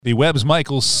The Web's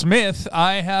Michael Smith.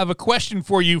 I have a question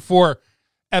for you for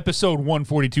episode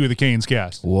 142 of the Canes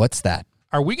Cast. What's that?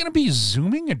 Are we going to be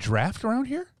zooming a draft around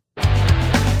here?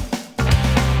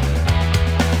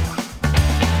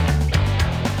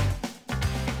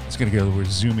 It's going to go, we're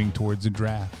zooming towards a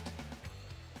draft.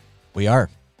 We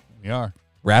are. We are.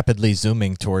 Rapidly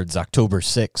zooming towards October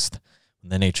 6th.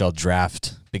 The NHL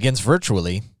draft begins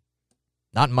virtually.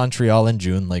 Not in Montreal in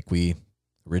June like we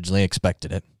originally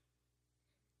expected it.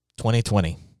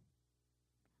 2020.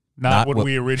 Not what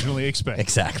we originally expected.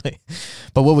 Exactly.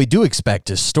 But what we do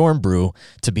expect is Storm Brew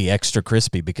to be extra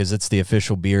crispy because it's the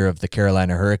official beer of the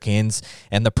Carolina Hurricanes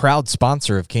and the proud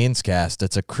sponsor of Canes Cast.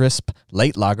 It's a crisp,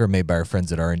 light lager made by our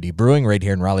friends at R&D Brewing right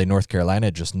here in Raleigh, North Carolina.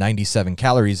 Just 97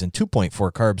 calories and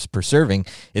 2.4 carbs per serving.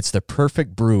 It's the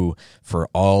perfect brew for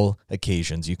all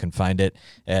occasions. You can find it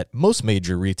at most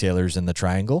major retailers in the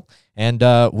Triangle. And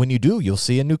when you do, you'll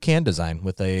see a new can design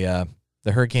with the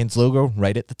Hurricanes logo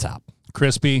right at the top.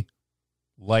 Crispy,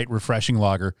 light, refreshing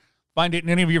lager. Find it in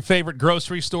any of your favorite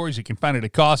grocery stores. You can find it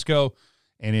at Costco.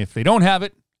 And if they don't have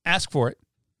it, ask for it.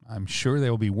 I'm sure they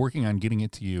will be working on getting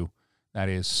it to you. That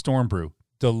is Storm Brew.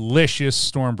 Delicious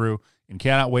Storm Brew. And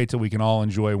cannot wait till we can all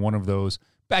enjoy one of those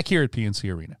back here at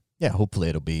PNC Arena. Yeah, hopefully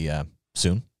it'll be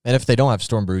soon. And if they don't have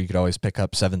Storm Brew, you could always pick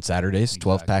up 7 Saturdays,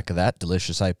 12-pack of that,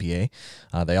 delicious IPA.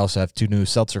 They also have 2 new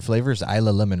seltzer flavors,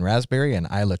 Isla Lemon Raspberry and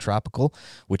Isla Tropical,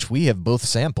 which we have both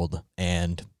sampled,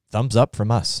 and thumbs up from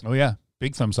us. Oh, yeah,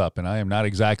 big thumbs up. And I am not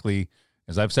exactly,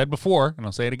 as I've said before, and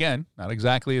I'll say it again, not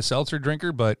exactly a seltzer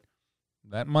drinker, but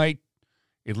that might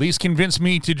at least convince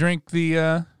me to drink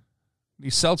the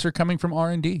seltzer coming from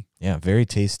R&D. Yeah, very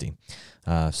tasty.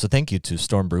 So thank you to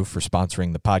Storm Brew for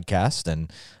sponsoring the podcast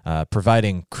and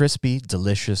providing crispy,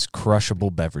 delicious,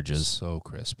 crushable beverages. So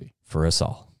crispy. For us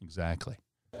all. Exactly.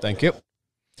 Thank you.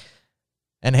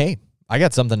 And hey, I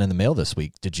got something in the mail this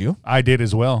week. Did you? I did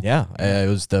as well. Yeah, it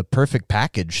was the Perfect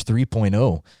Package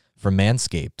 3.0 from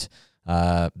Manscaped.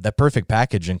 That Perfect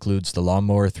Package includes the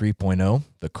Lawnmower 3.0,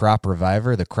 the Crop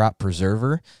Reviver, the Crop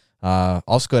Preserver.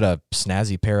 Also got a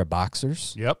snazzy pair of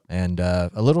boxers. Yep. And a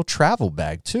little travel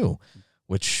bag, too,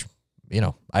 which,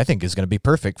 I think is going to be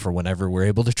perfect for whenever we're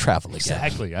able to travel again.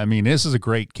 Exactly. I mean, this is a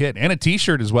great kit. And a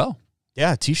T-shirt as well.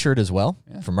 Yeah, a T-shirt as well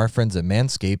from our friends at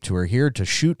Manscaped, who are here to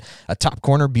shoot a top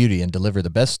corner beauty and deliver the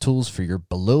best tools for your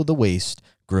below-the-waist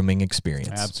grooming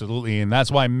experience. Absolutely. And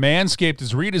that's why Manscaped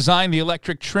has redesigned the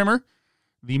electric trimmer.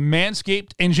 The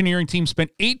Manscaped engineering team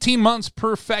spent 18 months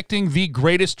perfecting the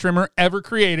greatest trimmer ever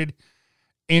created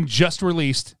and just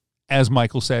released, as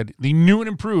Michael said, the new and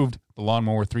improved the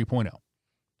Lawnmower 3.0.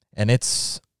 And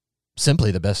it's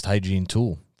simply the best hygiene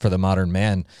tool for the modern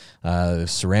man.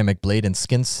 Ceramic blade and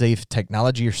skin-safe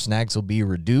technology, your snags will be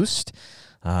reduced.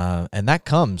 And that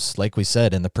comes, like we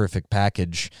said, in the Perfect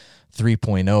Package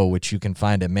 3.0, which you can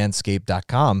find at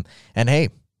manscaped.com. And hey,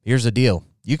 here's the deal.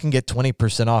 You can get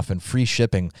 20% off and free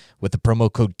shipping with the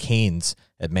promo code CANES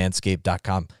at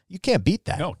manscaped.com. You can't beat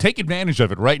that. No, take advantage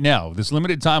of it right now. This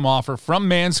limited time offer from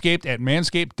Manscaped at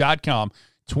manscaped.com.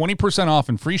 20% off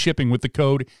and free shipping with the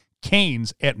code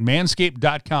CANES at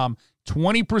manscaped.com.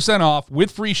 20% off with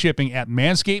free shipping at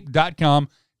manscaped.com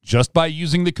just by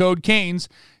using the code CANES.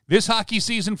 This hockey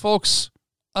season, folks,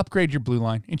 upgrade your blue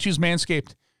line and choose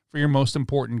Manscaped for your most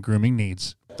important grooming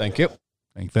needs. Thank you.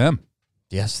 Thank them.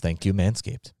 Yes, thank you,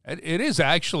 Manscaped. It is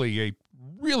actually a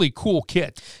really cool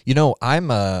kit. I'm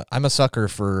a sucker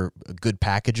for good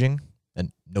packaging,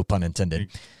 and no pun intended.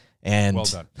 And well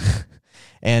done.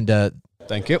 And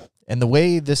thank you. And the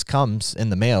way this comes in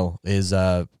the mail is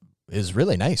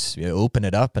really nice. You open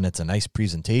it up, and it's a nice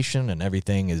presentation, and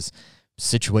everything is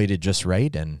situated just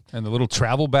right. And the little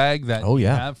travel bag that you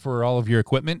have for all of your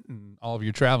equipment and all of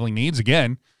your traveling needs.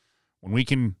 Again, when we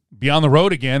can be on the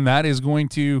road again, that is going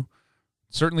to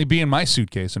certainly be in my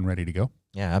suitcase and ready to go.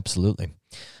 Yeah, absolutely.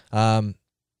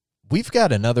 We've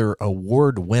got another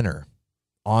award winner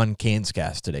on Canes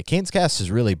Cast today. Canes Cast is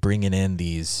really bringing in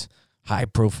these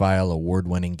high-profile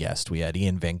award-winning guests. We had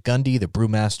Ian Van Gundy, the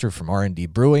brewmaster from R&D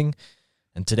Brewing,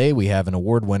 and today we have an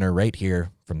award winner right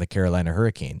here from the Carolina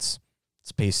Hurricanes.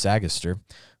 It's Pace Sagister,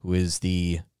 who is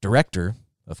the director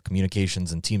of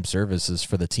communications and team services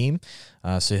for the team.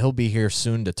 So he'll be here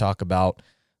soon to talk about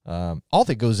all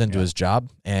that goes into his job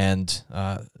and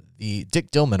the Dick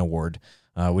Dillman Award,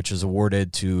 which is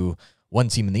awarded to one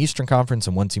team in the Eastern Conference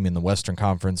and one team in the Western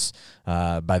Conference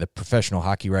by the Professional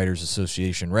Hockey Writers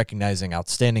Association, recognizing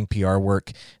outstanding PR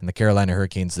work in the Carolina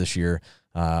Hurricanes this year,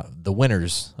 the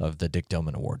winners of the Dick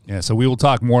Dillman Award. Yeah, so we will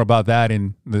talk more about that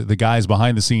and the guys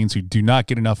behind the scenes who do not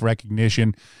get enough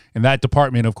recognition. In that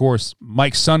department, of course,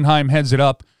 Mike Sundheim heads it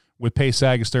up with Pace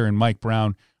Sagister and Mike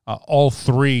Brown all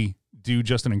three do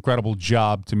just an incredible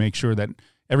job to make sure that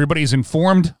everybody's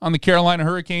informed on the Carolina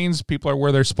Hurricanes. People are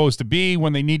where they're supposed to be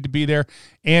when they need to be there.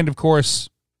 And, of course,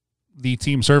 the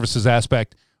team services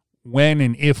aspect. When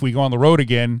and if we go on the road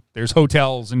again, there's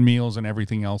hotels and meals and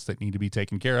everything else that need to be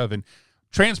taken care of, and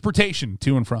transportation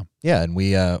to and from. Yeah, and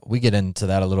we get into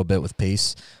that a little bit with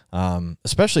Pace,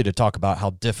 especially to talk about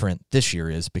how different this year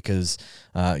is because,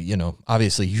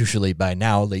 obviously usually by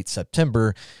now, late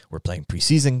September, we're playing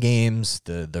preseason games.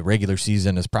 The regular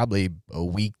season is probably a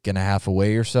week and a half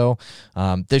away or so.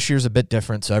 This year's a bit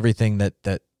different, so everything that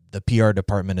the PR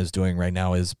department is doing right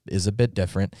now is a bit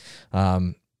different.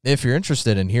 If you're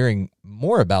interested in hearing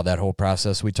more about that whole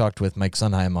process, we talked with Mike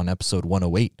Sunheim on episode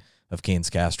 108 of Canes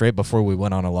Cast right before we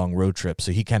went on a long road trip.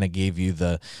 So he kind of gave you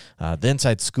the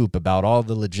inside scoop about all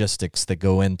the logistics that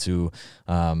go into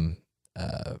a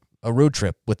road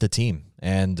trip with the team.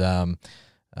 And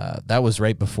that was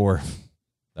right before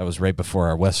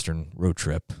our Western road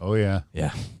trip. Oh, yeah.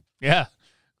 Yeah. Yeah.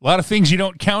 A lot of things you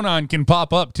don't count on can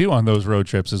pop up, too, on those road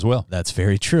trips as well. That's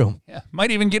very true. Yeah. Might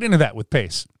even get into that with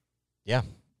Pace. Yeah.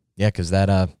 Yeah, because that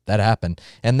happened.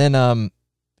 And then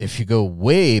if you go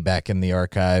way back in the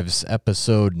archives,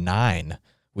 episode 9,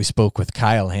 we spoke with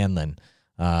Kyle Hanlon,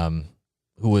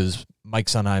 who was Mike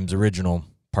Sunheim's original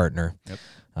partner.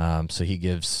 Yep. So he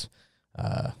gives,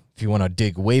 if you want to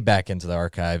dig way back into the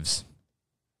archives,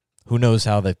 who knows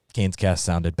how the Canes Cast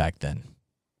sounded back then?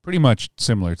 Pretty much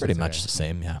similar to Pretty today. much the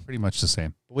same, yeah. Pretty much the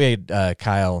same. We had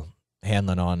Kyle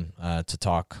Hanlon on to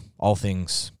talk all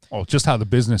things. Oh, just how the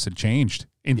business had changed.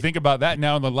 And think about that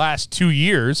now in the last 2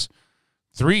 years,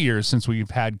 3 years since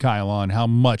we've had Kyle on, how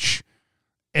much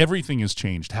everything has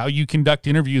changed. How you conduct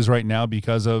interviews right now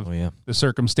because of the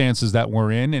circumstances that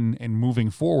we're in and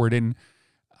moving forward. And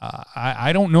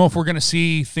I don't know if we're going to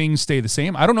see things stay the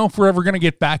same. I don't know if we're ever going to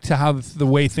get back to how the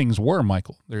way things were,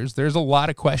 Michael. There's a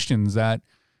lot of questions that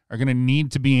are going to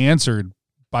need to be answered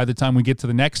by the time we get to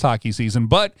the next hockey season.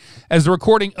 But as the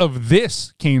recording of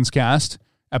this Canes Cast,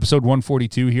 episode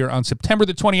 142 here on September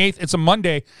the 28th. It's a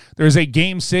Monday. There's a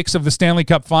Game 6 of the Stanley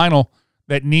Cup Final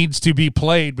that needs to be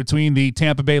played between the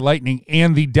Tampa Bay Lightning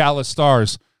and the Dallas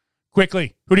Stars.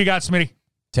 Quickly, who do you got, Smitty?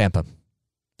 Tampa.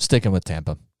 Sticking with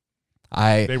Tampa.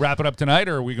 They wrap it up tonight,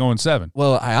 or are we going 7?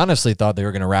 Well, I honestly thought they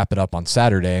were going to wrap it up on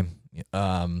Saturday.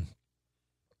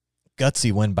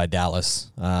 Gutsy win by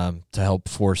Dallas to help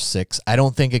force 6. I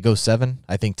don't think it goes 7.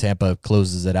 I think Tampa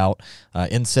closes it out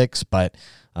in 6, but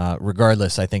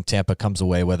regardless, I think Tampa comes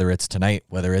away, whether it's tonight,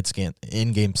 whether it's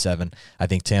in Game 7. I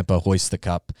think Tampa hoists the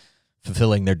cup,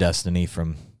 fulfilling their destiny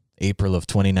from April of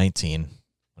 2019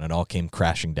 when it all came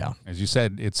crashing down. As you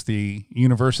said, it's the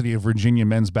University of Virginia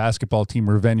men's basketball team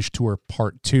Revenge Tour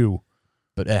Part 2.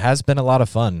 But it has been a lot of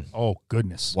fun. Oh,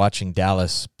 goodness. Watching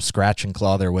Dallas scratch and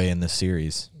claw their way in this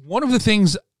series. One of the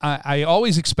things I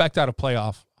always expect out of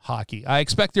playoff hockey, I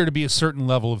expect there to be a certain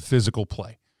level of physical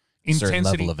play. Intensity. Certain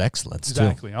level of excellence,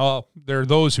 exactly. too. Oh, there are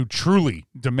those who truly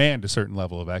demand a certain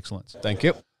level of excellence. Thank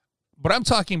you. But I'm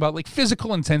talking about like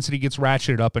physical intensity gets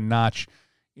ratcheted up a notch.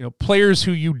 You know, players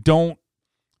who you don't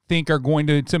think are going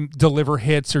to deliver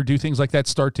hits or do things like that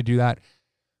start to do that.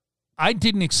 I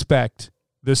didn't expect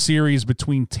the series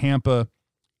between Tampa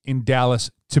and Dallas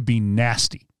to be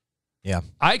nasty. Yeah.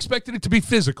 I expected it to be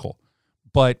physical,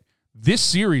 but this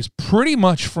series pretty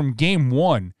much from game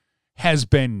 1 has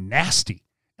been nasty.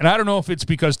 And I don't know if it's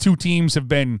because two teams have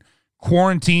been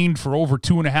quarantined for over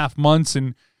 2.5 months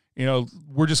and, you know,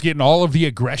 we're just getting all of the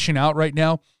aggression out right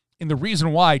now. And the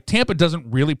reason why Tampa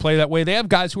doesn't really play that way, they have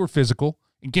guys who are physical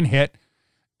and can hit.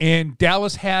 And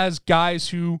Dallas has guys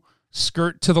who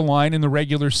skirt to the line in the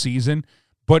regular season.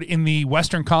 But in the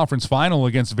Western Conference Final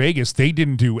against Vegas, they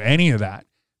didn't do any of that.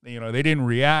 You know, they didn't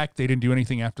react. They didn't do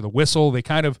anything after the whistle. They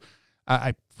kind of,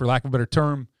 for lack of a better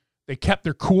term, they kept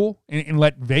their cool and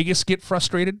let Vegas get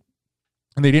frustrated,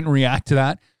 and they didn't react to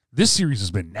that. This series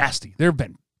has been nasty. There have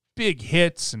been big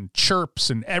hits and chirps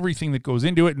and everything that goes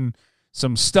into it, and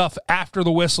some stuff after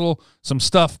the whistle, some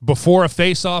stuff before a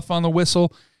face-off on the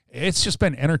whistle. It's just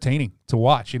been entertaining to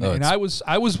watch. And I was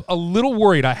a little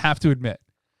worried, I have to admit.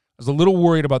 I was a little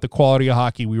worried about the quality of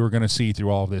hockey we were going to see through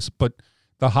all of this, but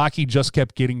the hockey just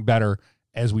kept getting better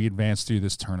as we advanced through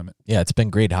this tournament. Yeah, it's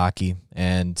been great hockey.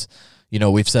 And, you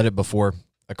know, we've said it before,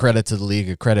 a credit to the league,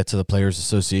 a credit to the Players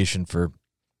Association for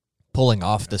pulling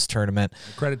off this tournament.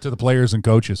 A credit to the players and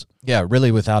coaches. Yeah,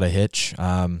 really without a hitch.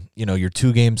 You know, you're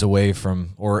 2 games away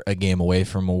from, or a game away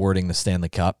from awarding the Stanley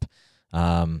Cup.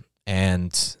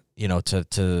 And, you know,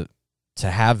 to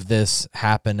have this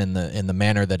happen in the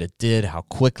manner that it did, how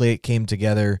quickly it came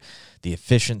together, the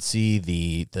efficiency,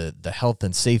 the health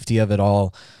and safety of it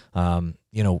all.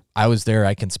 I was there.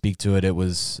 I can speak to it. It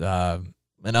was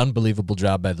an unbelievable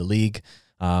job by the league.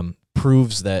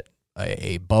 Proves that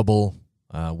a bubble,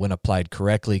 when applied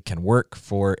correctly, can work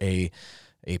for a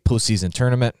postseason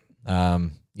tournament.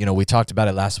 We talked about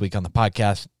it last week on the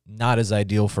podcast. Not as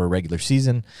ideal for a regular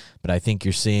season, but I think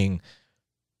you're seeing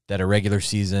that a regular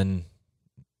season,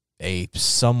 a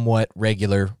somewhat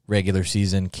regular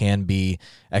season, can be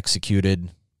executed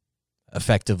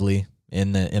effectively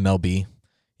in the MLB,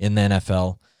 in the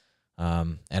NFL.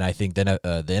 And I think that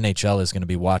the NHL is going to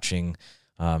be watching,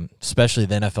 especially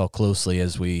the NFL, closely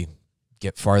as we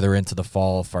get farther into the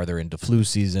fall, farther into flu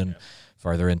season,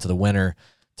 farther into the winter,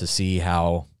 to see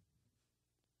how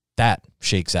that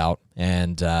shakes out.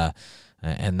 And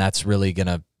that's really going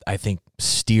to, I think,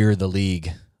 steer the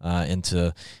league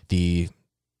into the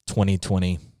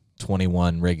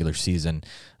 2020-21 regular season,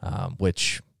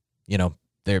 which,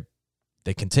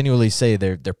 they continually say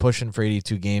they're pushing for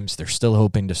 82 games. They're still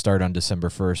hoping to start on December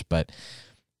 1st, but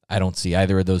I don't see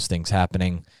either of those things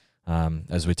happening,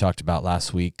 as we talked about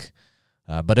last week.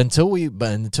 But until we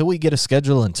get a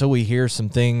schedule, until we hear some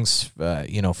things,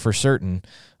 for certain,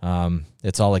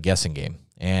 it's all a guessing game.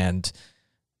 And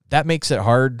that makes it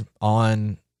hard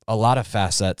on a lot of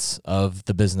facets of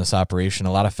the business operation,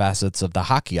 a lot of facets of the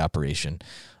hockey operation.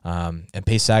 And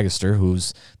Pace Sagaster,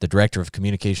 who's the Director of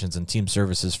Communications and Team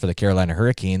Services for the Carolina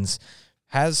Hurricanes,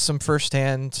 has some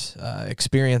firsthand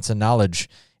experience and knowledge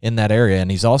in that area.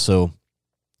 And he's also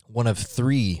one of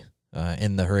 3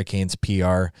 in the Hurricanes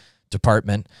PR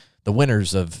department, the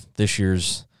winners of this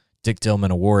year's Dick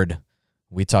Dillman Award.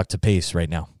 We talk to Pace right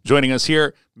now. Joining us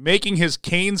here, making his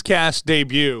Canes Cast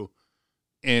debut,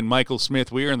 and Michael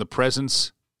Smith. We are in the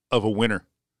presence of a winner.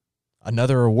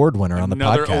 Another award winner on the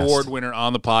podcast. Another award winner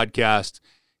on the podcast.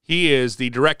 He is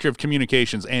the Director of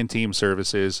Communications and Team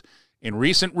Services and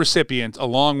recent recipient,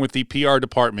 along with the PR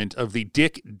department, of the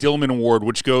Dick Dillman Award,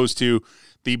 which goes to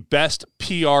the best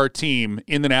PR team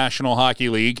in the National Hockey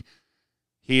League.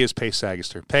 He is Pace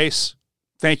Sagaster. Pace,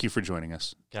 thank you for joining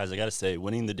us. Guys, I got to say,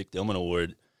 winning the Dick Dillman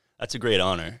Award, that's a great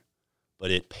honor, but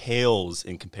it pales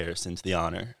in comparison to the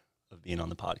honor of being on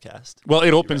the podcast. Well,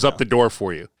 it opens up the door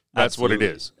for you. That's Absolutely. what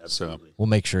it is. Absolutely. So we'll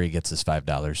make sure he gets his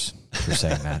 $5 for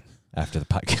saying that after the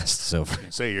podcast is over.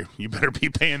 Say you better be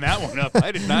paying that one up.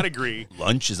 I did not agree.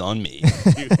 Lunch is on me.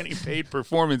 To any paid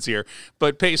performance here.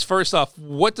 But Pace, first off,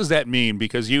 what does that mean?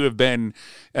 Because you have been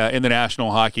in the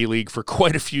National Hockey League for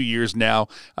quite a few years now.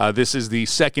 This is the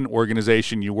second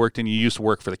organization you worked in. You used to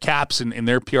work for the Caps in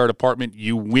their PR department.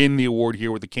 You win the award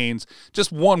here with the Canes.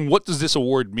 Just one, what does this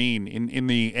award mean in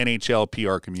the NHL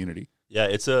PR community? Yeah,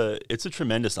 it's a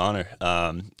tremendous honor.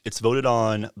 It's voted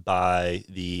on by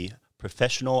the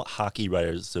Professional Hockey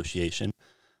Writers Association,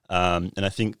 and I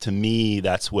think to me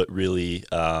that's what really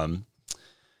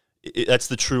that's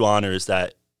the true honor, is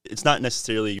that it's not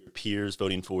necessarily your peers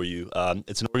voting for you.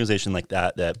 It's an organization like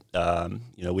that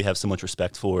we have so much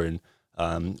respect for, and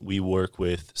we work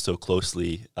with so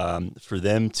closely. For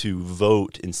them to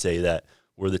vote and say that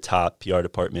we're the top PR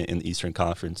department in the Eastern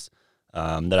Conference,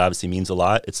 that obviously means a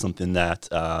lot. It's something that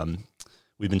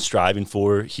we've been striving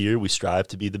for here. We strive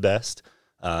to be the best.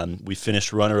 We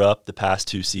finished runner-up the past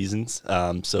 2 seasons,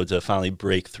 so to finally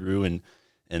break through and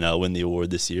win the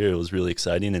award this year, it was really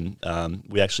exciting. And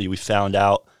we found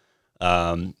out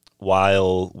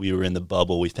while we were in the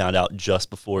bubble. We found out just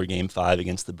before Game 5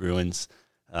 against the Bruins,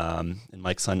 and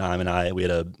Mike Sundheim and I,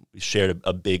 we shared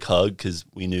a big hug because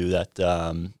we knew that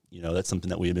that's something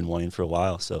that we had been wanting for a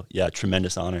while. So yeah,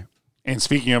 tremendous honor. And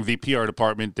speaking of the PR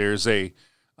department, there's a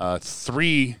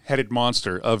 3-headed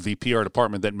monster of the PR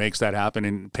department that makes that happen.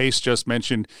 And Pace just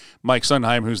mentioned Mike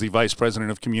Sundheim, who's the Vice President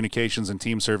of Communications and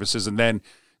Team Services, and then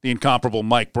the incomparable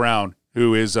Mike Brown,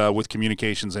 who is with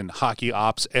Communications and Hockey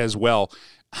Ops as well.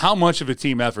 How much of a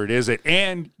team effort is it?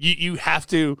 And you have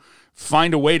to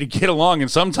find a way to get along, and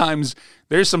sometimes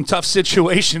there's some tough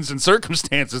situations and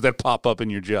circumstances that pop up in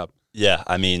your job. Yeah,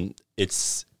 I mean,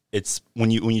 it's when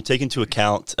you take into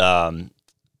account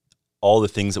all the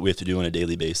things that we have to do on a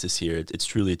daily basis here, it's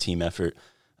truly a team effort.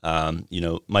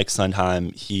 Mike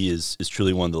Sundheim, he is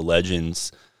truly one of the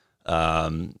legends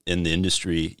in the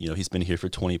industry. He's been here for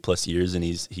 20 plus years, and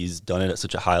he's done it at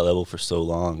such a high level for so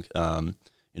long.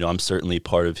 I'm certainly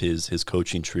part of his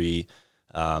coaching tree.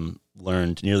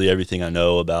 Learned nearly everything I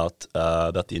know about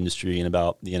the industry and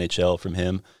about the NHL from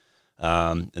him.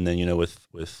 And then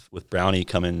with Brownie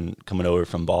coming over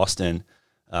from Boston,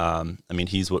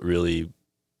 he's what really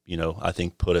I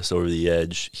think put us over the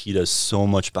edge. He does so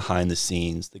much behind the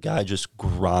scenes. The guy just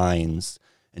grinds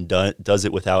and does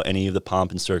it without any of the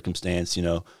pomp and circumstance.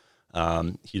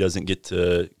 He doesn't get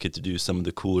to do some of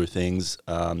the cooler things.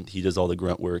 He does all the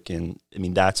grunt work, and I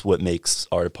mean that's what makes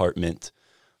our department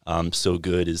so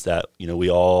good. Is that we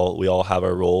all have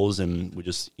our roles, and we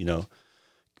just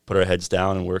put our heads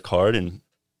down and work hard, and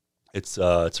it's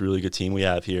a really good team we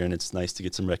have here, and it's nice to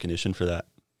get some recognition for that.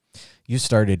 You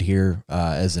started here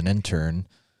as an intern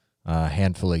a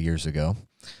handful of years ago.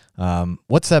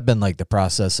 What's that been like, the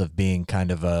process of being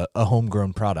kind of a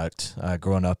homegrown product,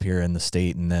 growing up here in the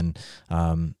state and then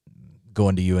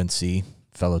going to UNC,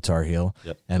 fellow Tar Heel,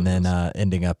 and then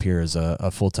ending up here as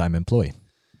a full-time employee?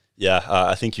 Yeah,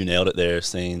 I think you nailed it there,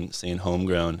 saying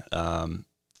homegrown. I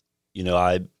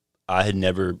had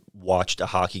never watched a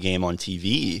hockey game on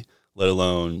TV, let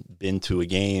alone been to a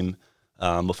game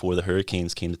before the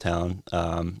Hurricanes came to town.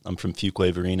 I'm from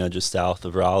Fuquay Varina, just south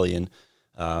of Raleigh, and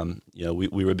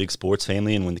we were a big sports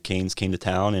family. And when the Canes came to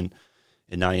town in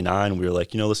 '99, we were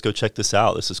like, let's go check this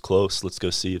out. This is close. Let's go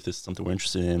see if this is something we're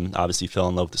interested in. Obviously, fell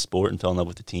in love with the sport and fell in love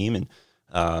with the team. And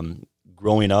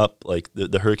growing up, like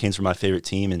the Hurricanes were my favorite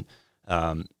team, and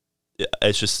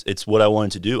it's what I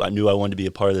wanted to do. I knew I wanted to be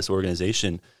a part of this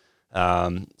organization.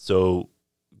 So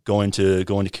going to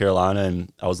Carolina,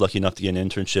 and I was lucky enough to get an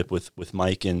internship with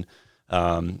Mike and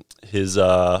his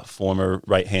former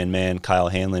right-hand man, Kyle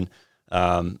Hanlon,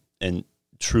 and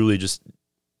truly, just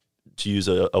to use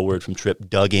a word from Tripp,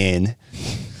 dug in.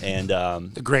 And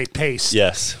the great pace.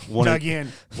 Yes. Dug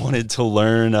in. Wanted to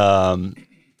learn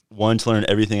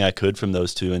everything I could from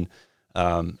those two. And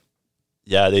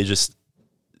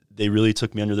they really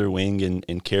took me under their wing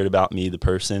and cared about me, the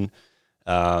person.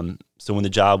 So when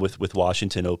the job with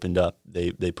Washington opened up,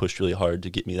 they pushed really hard to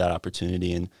get me that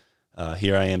opportunity, and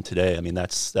here I am today. I mean,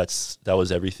 that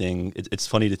was everything. It's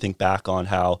funny to think back on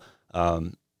how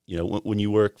when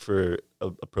you work for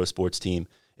a pro sports team,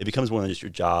 it becomes more than just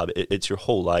your job. It's your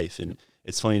whole life, and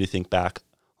it's funny to think back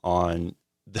on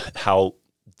how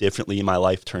differently my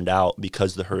life turned out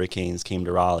because the Hurricanes came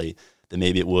to Raleigh than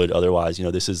maybe it would otherwise.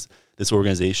 This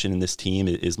organization and this team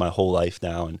is my whole life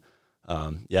now, and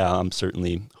I'm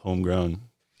certainly homegrown.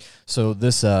 So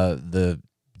this the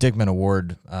Digman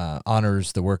Award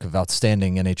honors the work of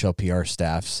outstanding NHL PR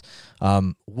staffs.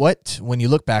 When you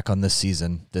look back on this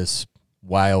season, this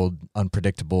wild,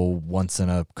 unpredictable, once in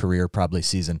a career probably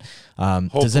season,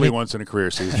 hopefully once in a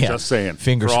career season. Yeah, just saying,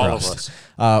 fingers for all crossed.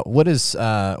 Of What us.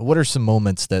 are some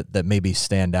moments that maybe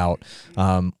stand out,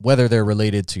 whether they're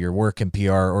related to your work in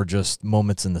PR or just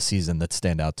moments in the season that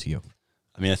stand out to you?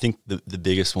 I mean, I think the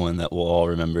biggest one that we'll all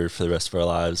remember for the rest of our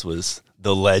lives was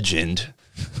the legend,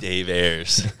 Dave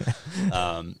Ayres.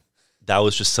 That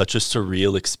was just such a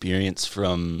surreal experience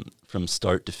from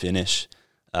start to finish.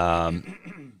 When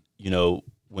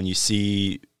you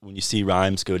see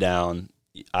Rhymes go down,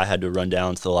 I had to run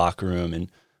down to the locker room, and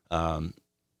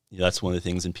that's one of the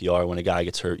things in PR. When a guy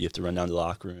gets hurt, you have to run down to the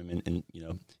locker room and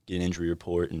get an injury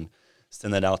report and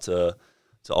send that out to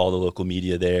all the local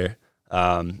media there.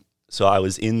 So I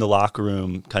was in the locker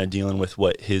room kind of dealing with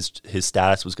what his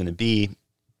status was going to be.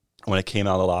 When I came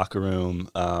out of the locker room,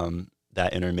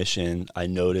 that intermission, I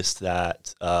noticed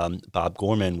that Bob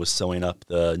Gorman was sewing up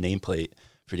the nameplate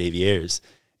for Dave Ayres.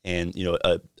 And,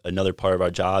 another part of our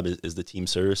job is the team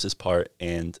services part.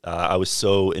 And I was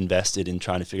so invested in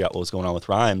trying to figure out what was going on with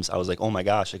Rhymes. I was like, oh my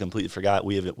gosh, I completely forgot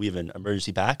we have an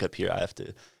emergency backup here I have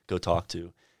to go talk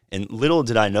to. And little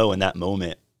did I know in that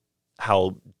moment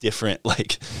how different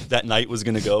that night was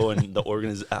going to go, and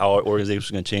how our organization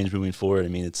was going to change moving forward. I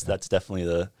mean, that's definitely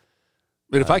the.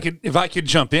 But if I could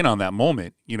jump in on that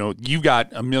moment, you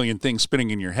got a million things spinning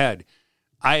in your head.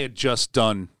 I had just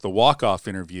done the walk-off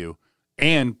interview,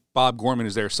 and Bob Gorman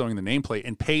is there sewing the nameplate,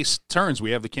 and Pace turns.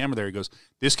 We have the camera there. He goes,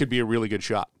 "This could be a really good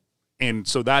shot," and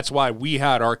so that's why we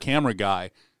had our camera guy.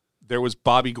 There was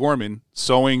Bobby Gorman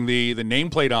sewing the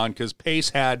nameplate on because Pace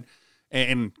had.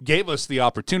 And gave us the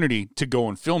opportunity to go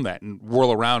and film that and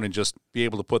whirl around and just be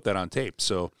able to put that on tape.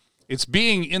 So it's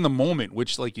being in the moment,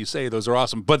 which, like you say, those are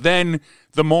awesome. But then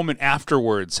the moment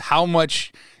afterwards, how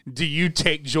much do you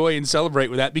take joy and celebrate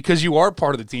with that? Because you are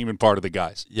part of the team and part of the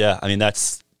guys. Yeah, I mean,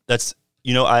 that's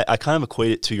I kind of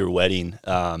equate it to your wedding.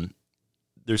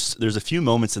 There's a few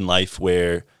moments in life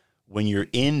where when you're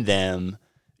in them,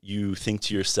 you think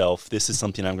to yourself, this is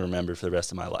something I'm going to remember for the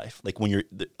rest of my life. Like a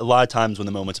lot of times when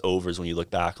the moment's over is when you look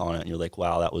back on it and you're like,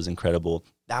 wow, that was incredible.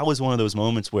 That was one of those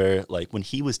moments where when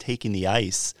he was taking the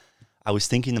ice, I was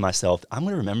thinking to myself, I'm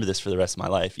going to remember this for the rest of my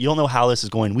life. You don't know how this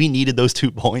is going. We needed those 2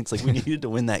 points. We needed to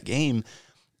win that game. And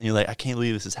you're like, I can't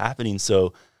believe this is happening.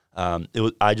 So I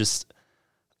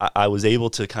was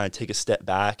able to kind of take a step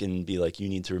back and be like, you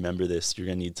need to remember this. You're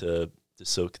going to need to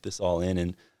soak this all in.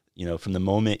 And, from the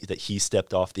moment that he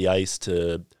stepped off the ice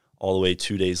to all the way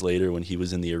 2 days later when he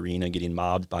was in the arena getting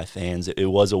mobbed by fans. It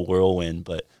was a whirlwind,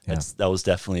 but that was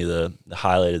definitely the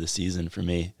highlight of the season for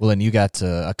me. Well, and you got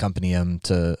to accompany him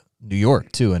to New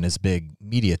York, too, in his big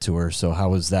media tour. So how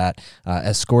was that,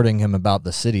 escorting him about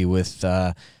the city with,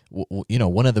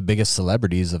 one of the biggest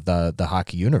celebrities of the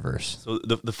hockey universe? So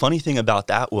the funny thing about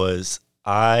that was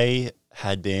I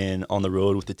had been on the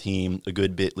road with the team a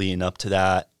good bit leading up to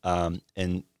that,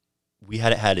 and we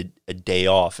hadn't had a day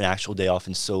off, an actual day off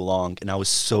in so long, and I was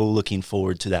so looking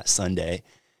forward to that Sunday.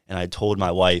 And I told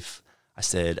my wife, I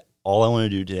said, all I want to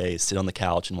do today is sit on the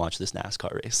couch and watch this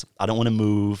NASCAR race. I don't want to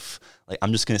move. Like,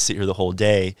 I'm just going to sit here the whole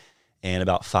day. And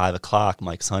about 5 o'clock,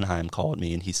 Mike Sunheim called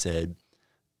me, and he said,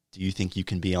 do you think you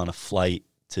can be on a flight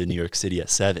to New York City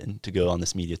at 7 to go on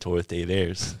this media tour with Dave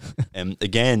Ayers? And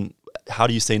again, how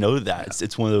do you say no to that?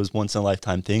 It's one of those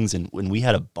once-in-a-lifetime things. And when we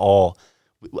had a ball,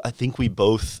 I think we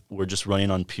both were just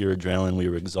running on pure adrenaline. We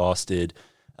were exhausted.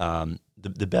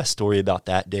 The best story about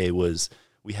that day was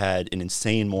we had an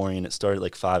insane morning. It started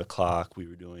like 5 o'clock. We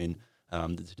were doing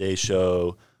the Today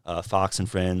Show, Fox and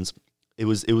Friends. It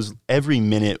was every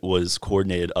minute was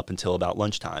coordinated up until about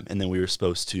lunchtime, and then we were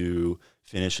supposed to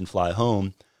finish and fly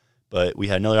home. But we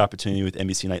had another opportunity with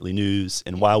NBC Nightly News,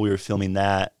 and while we were filming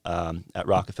that at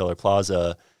Rockefeller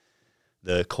Plaza,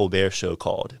 the Colbert Show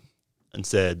called and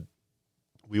said,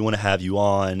 we want to have you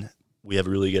on. We have a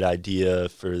really good idea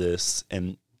for this.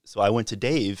 And so I went to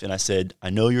Dave and I said, I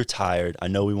know you're tired. I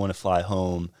know we want to fly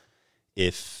home.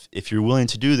 If you're willing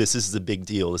to do this, this is a big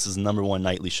deal. This is the number one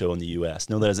nightly show in the U.S.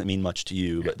 No, that doesn't mean much to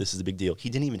you, but this is a big deal. He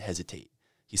didn't even hesitate.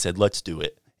 He said, let's do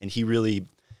it. And he really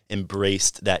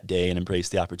embraced that day and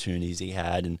embraced the opportunities he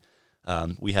had.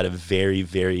 And we had a very,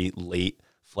 very late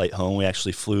flight home. We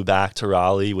actually flew back to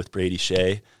Raleigh with Brady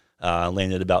Shea,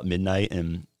 landed about midnight,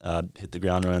 and hit the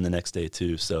ground running the next day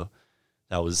too. So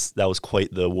that was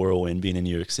quite the whirlwind being in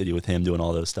New York City with him doing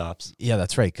all those stops. Yeah,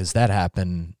 that's right, because that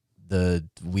happened the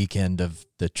weekend of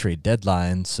the trade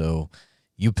deadline. So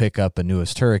you pick up a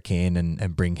newest Hurricane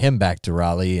and bring him back to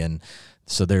Raleigh, and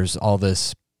so there's all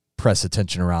this press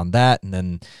attention around that, and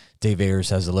then Dave Ayers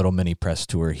has a little mini press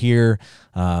tour here,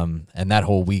 and that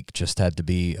whole week just had to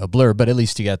be a blur, but at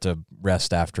least you got to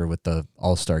rest after with the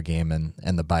All-Star game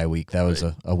and the bye week. That was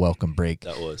a welcome break.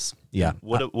 That was. Yeah.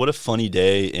 What a funny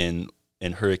day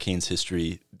in Hurricanes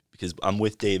history, because I'm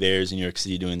with Dave Ayers in New York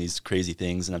City doing these crazy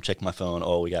things, and I'm checking my phone.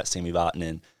 Oh, we got Sammy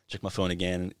Vatanen. Check my phone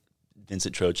again.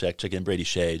 Vincent Trocheck. Check in Brady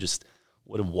Shea. Just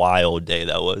what a wild day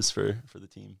that was for the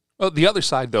team. Well, the other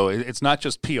side, though, it's not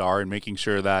just PR and making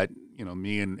sure that,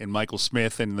 me and Michael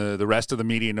Smith and the rest of the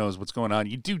media knows what's going on.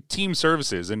 You do team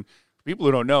services, and for people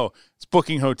who don't know, it's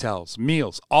booking hotels,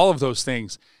 meals, all of those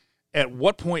things. At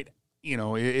what point,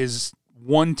 is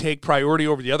one take priority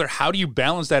over the other? How do you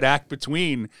balance that act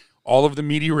between all of the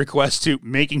media requests to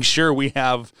making sure we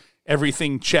have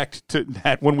everything checked to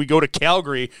that when we go to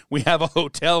Calgary, we have a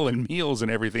hotel and meals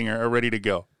and everything are ready to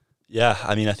go? Yeah,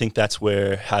 I mean, I think that's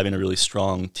where having a really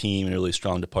strong team and a really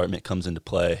strong department comes into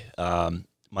play.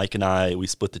 Mike and I, we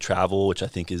split the travel, which I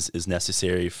think is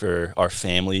necessary for our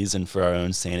families and for our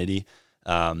own sanity.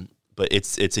 But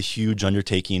it's a huge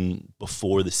undertaking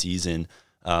before the season,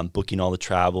 booking all the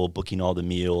travel, booking all the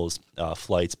meals,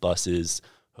 flights, buses,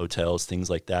 hotels, things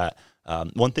like that.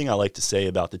 One thing I like to say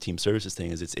about the team services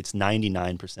thing is it's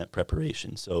 99%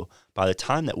 preparation. So by the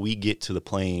time that we get to the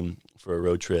plane for a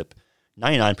road trip,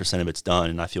 99% of it's done,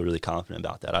 and I feel really confident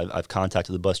about that. I've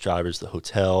contacted the bus drivers, the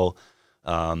hotel,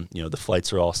 the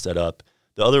flights are all set up.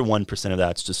 The other 1% of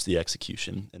that's just the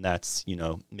execution, and that's,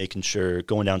 making sure,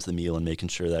 going down to the meal and making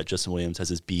sure that Justin Williams has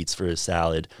his beets for his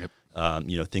salad, yep.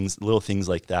 Little things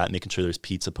like that, making sure there's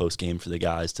pizza post-game for the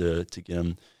guys to get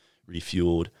them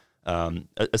refueled.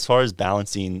 As far as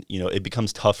balancing, it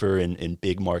becomes tougher in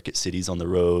big market cities on the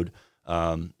road.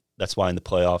 That's why in the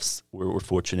playoffs, we're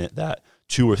fortunate that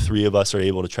 2 or 3 of us are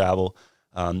able to travel.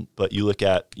 But you look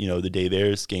at, the Dave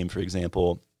Ayers game, for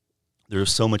example, there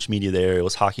was so much media there. It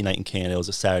was hockey night in Canada. It was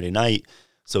a Saturday night.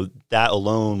 So that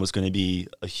alone was going to be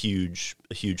a huge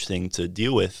thing to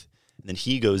deal with. And then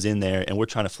he goes in there, and we're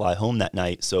trying to fly home that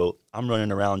night. So I'm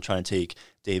running around trying to take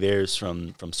Dave Ayers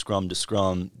from scrum to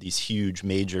scrum, these huge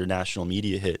major national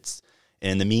media hits.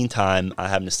 And in the meantime, I'm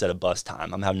having to set a bus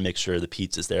time. I'm having to make sure the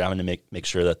pizza's there. I'm having to make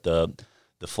sure that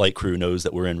the flight crew knows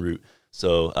that we're en route.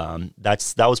 So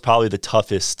that was probably the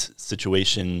toughest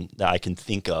situation that I can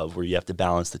think of where you have to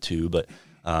balance the two. But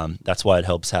that's why it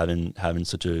helps having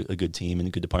such a good team and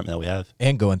a good department that we have.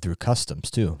 And going through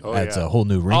customs, too. Oh, Adds yeah. a whole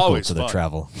new wrinkle Always to the fun.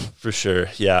 travel. For sure,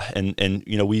 yeah. And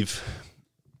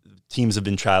teams have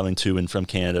been traveling to and from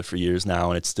Canada for years now,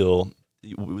 and it's still,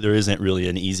 there isn't really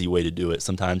an easy way to do it.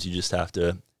 Sometimes you just have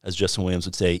to as Justin Williams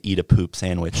would say, eat a poop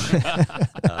sandwich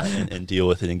and deal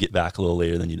with it and get back a little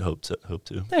later than you'd hope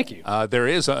to. Thank you. There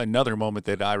is another moment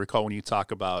that I recall when you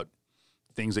talk about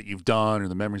things that you've done or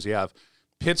the memories you have.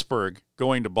 Pittsburgh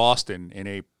going to Boston and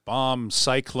a bomb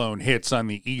cyclone hits on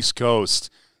the East Coast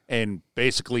and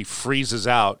basically freezes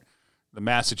out the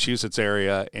Massachusetts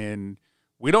area, and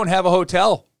we don't have a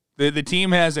hotel. The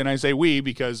team has, and I say we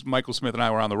because Michael Smith and I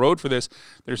were on the road for this,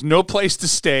 there's no place to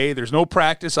stay. There's no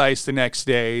practice ice the next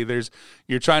day.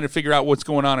 You're trying to figure out what's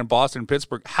going on in Boston and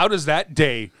Pittsburgh. How does that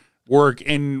day work,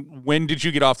 and when did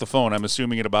you get off the phone? I'm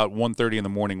assuming at about 1:30 in the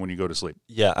morning when you go to sleep.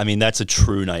 Yeah, I mean, that's a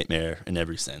true nightmare in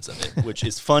every sense of it, which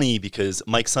is funny because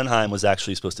Mike Sunheim was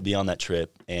actually supposed to be on that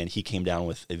trip, and he came down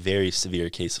with a very severe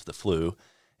case of the flu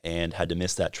and had to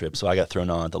miss that trip, so I got thrown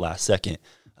on at the last second.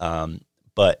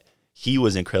 But he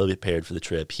was incredibly prepared for the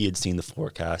trip. He had seen the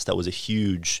forecast. That was a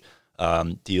huge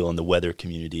deal in the weather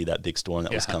community, that big storm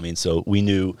that was coming. So we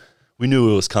knew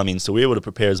it was coming, so we were able to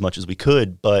prepare as much as we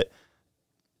could, but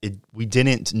we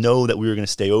didn't know that we were going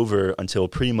to stay over until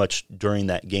pretty much during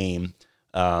that game.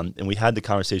 And we had the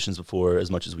conversations before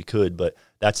as much as we could, but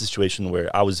that's a situation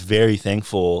where I was very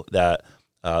thankful that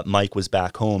Mike was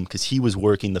back home because he was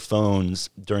working the phones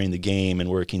during the game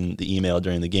and working the email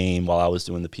during the game while I was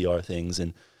doing the PR things.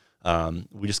 And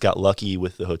we just got lucky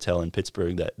with the hotel in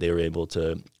Pittsburgh that they were able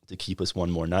to keep us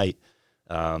one more night.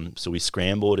 So we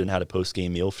scrambled and had a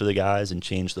post-game meal for the guys and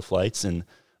changed the flights. And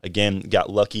again,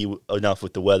 got lucky enough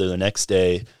with the weather the next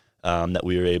day that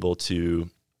we were able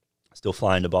to still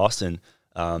fly into Boston.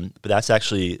 But that's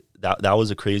actually, that was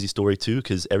a crazy story too,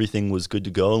 because everything was good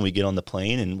to go and we get on the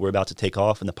plane and we're about to take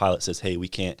off and the pilot says, hey, we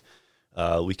can't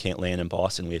land in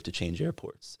Boston. We have to change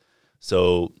airports.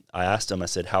 So I asked him, I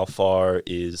said, how far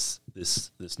is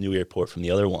this new airport from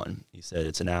the other one? He said,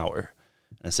 it's an hour.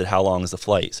 And I said, how long is the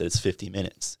flight? He said, it's 50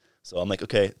 minutes. So I'm like,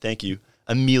 okay, thank you.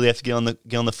 Immediately have to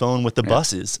get on the phone with the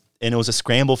buses. And it was a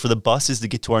scramble for the buses to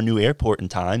get to our new airport in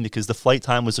time because the flight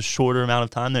time was a shorter amount of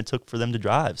time than it took for them to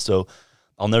drive. So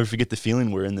I'll never forget the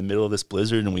feeling. We're in the middle of this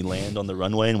blizzard and we land on the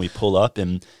runway and we pull up,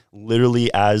 and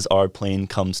literally as our plane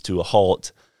comes to a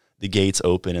halt, the gates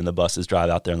open and the buses drive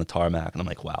out there on the tarmac. And I'm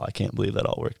like, wow, I can't believe that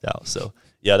all worked out. So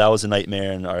yeah, that was a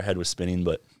nightmare and our head was spinning,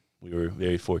 but we were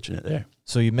very fortunate there.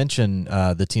 So you mentioned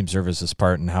the team services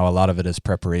part and how a lot of it is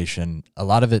preparation. A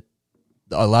lot of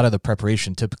the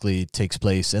preparation typically takes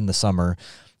place in the summer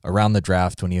around the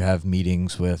draft when you have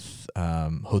meetings with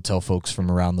hotel folks from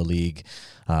around the league,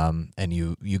 and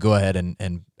you go ahead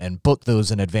and book those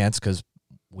in advance because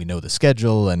we know the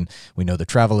schedule and we know the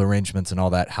travel arrangements and all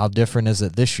that. How different is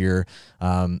it this year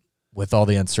with all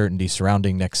the uncertainty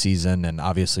surrounding next season? And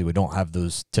obviously we don't have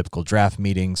those typical draft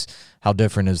meetings. How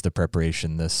different is the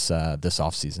preparation this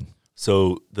offseason?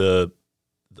 So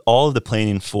all of the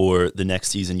planning for the next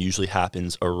season usually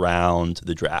happens around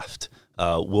the draft.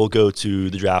 We'll go to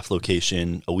the draft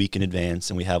location a week in advance,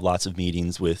 and we have lots of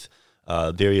meetings with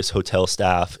various hotel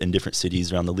staff in different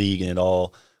cities around the league, and it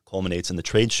all culminates in the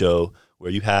trade show where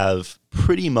you have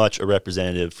pretty much a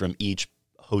representative from each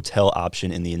hotel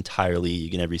option in the entire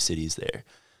league, and every city's there.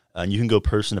 And you can go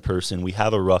person to person. We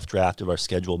have a rough draft of our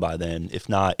schedule by then. If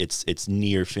not, it's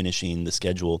near finishing the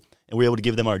schedule, and we're able to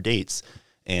give them our dates.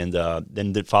 And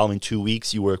then the following 2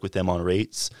 weeks, you work with them on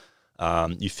rates.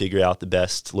 You figure out the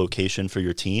best location for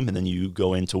your team, and then you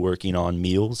go into working on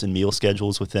meals and meal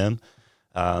schedules with them.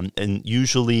 And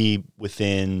usually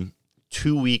within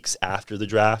 2 weeks after the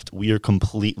draft, we are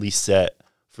completely set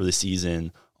for the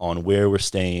season on where we're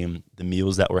staying, the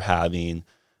meals that we're having,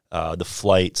 the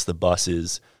flights, the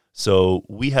buses. So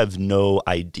we have no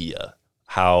idea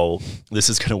how this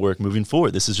is going to work moving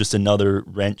forward. This is just another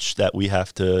wrench that we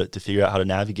have to figure out how to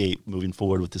navigate moving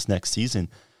forward with this next season.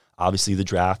 Obviously, the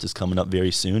draft is coming up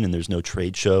very soon, and there's no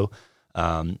trade show.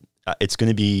 It's going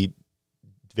to be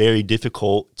very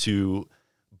difficult to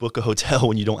book a hotel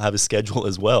when you don't have a schedule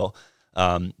as well.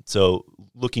 So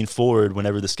looking forward,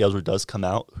 whenever the schedule does come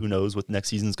out, who knows what next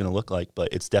season is going to look like, but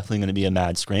it's definitely going to be a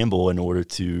mad scramble in order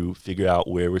to figure out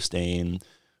where we're staying,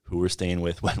 who we're staying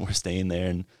with, when we're staying there,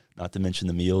 and not to mention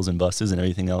the meals and buses and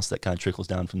everything else that kind of trickles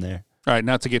down from there. All right,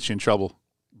 not to get you in trouble,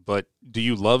 but do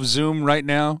you love Zoom right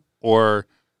now, or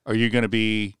are you going to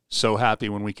be so happy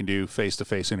when we can do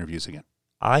face-to-face interviews again?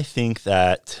 I think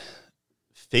that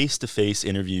face-to-face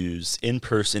interviews,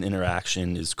 in-person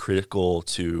interaction is critical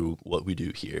to what we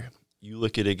do here. You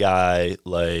look at a guy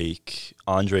like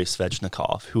Andrei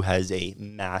Svechnikov, who has a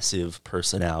massive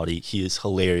personality. He is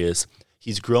hilarious.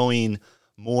 He's growing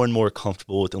more and more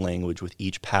comfortable with the language with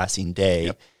each passing day.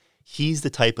 Yep. He's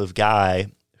the type of guy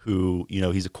who,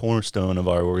 he's a cornerstone of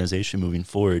our organization moving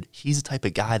forward. He's the type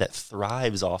of guy that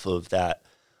thrives off of that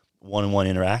one-on-one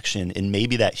interaction, and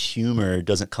maybe that humor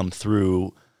doesn't come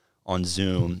through on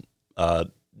Zoom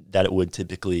that it would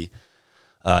typically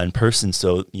in person.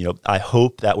 So, I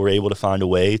hope that we're able to find a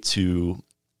way to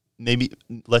maybe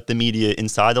let the media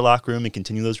inside the locker room and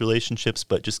continue those relationships,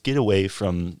 but just get away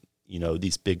from,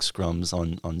 these big scrums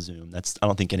on Zoom. I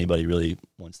don't think anybody really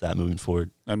wants that moving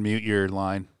forward. Unmute your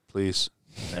line, please.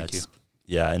 Thank you.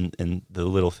 Yeah, and the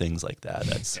little things like that,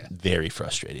 that's very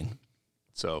frustrating.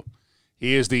 So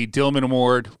he is the Dillman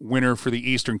Award winner for the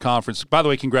Eastern Conference. By the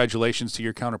way, congratulations to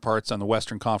your counterparts on the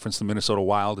Western Conference, the Minnesota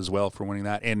Wild as well, for winning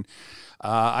that. And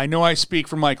I know I speak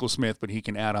for Michael Smith, but he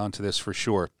can add on to this for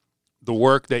sure. The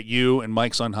work that you and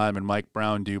Mike Sundheim and Mike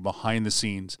Brown do behind the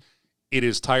scenes, it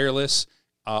is tireless.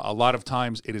 A lot of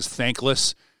times it is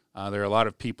thankless. There are a lot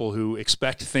of people who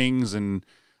expect things, and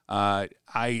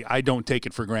I don't take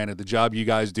it for granted. The job you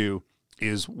guys do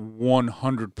is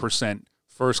 100%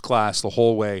 first class the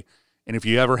whole way. And if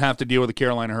you ever have to deal with the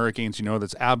Carolina Hurricanes,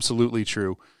 that's absolutely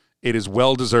true. It is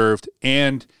well-deserved.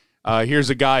 And here's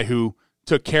a guy who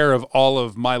took care of all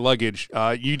of my luggage.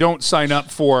 You don't sign up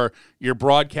for your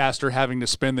broadcaster having to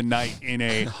spend the night in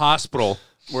a hospital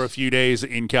or a few days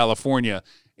in California.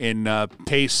 And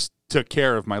Pace took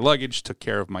care of my luggage, took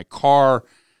care of my car,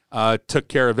 took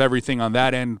care of everything on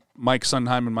that end. Mike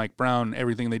Sundheim and Mike Brown,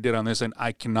 everything they did on this end,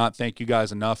 I cannot thank you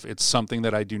guys enough. It's something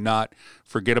that I do not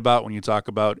forget about when you talk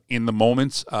about in the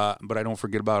moments, but I don't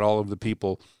forget about all of the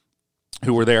people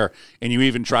who were there. And you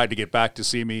even tried to get back to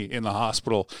see me in the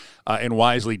hospital and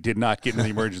wisely did not get into the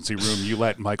emergency room. You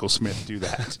let Michael Smith do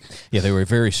that. Yeah, they were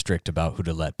very strict about who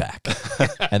to let back.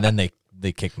 And then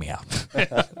they kicked me out.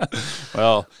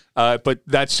 Well, but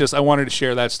that's just, I wanted to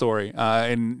share that story.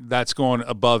 And that's going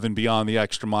above and beyond the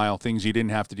extra mile, things you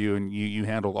didn't have to do. And you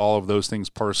handled all of those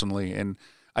things personally. And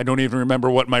I don't even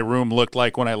remember what my room looked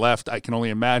like when I left. I can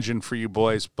only imagine for you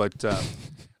boys, but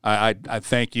I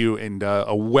thank you, and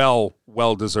a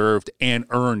well-deserved and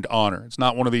earned honor. It's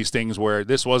not one of these things where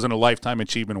this wasn't a Lifetime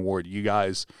Achievement Award. You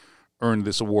guys earned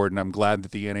this award, and I'm glad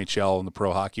that the NHL and the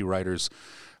pro hockey writers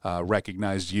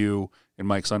recognized you and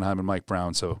Mike Sundheim and Mike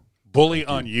Brown. So bully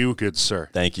on you, good sir.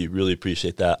 Thank you. Really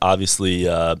appreciate that. Obviously,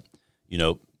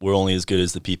 we're only as good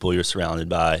as the people you're surrounded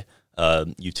by.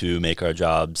 You two make our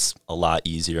jobs a lot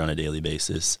easier on a daily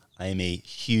basis. I am a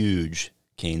huge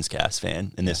Canes Cast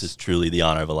fan, and this is truly the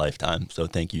honor of a lifetime. So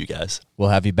thank you guys. We'll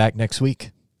have you back next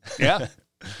week. Yeah.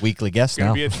 Weekly guest It's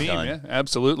now. going to be a theme, Done. yeah,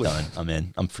 absolutely. Done. I'm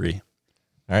in. I'm free.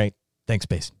 All right. Thanks,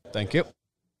 Pace. Thank you.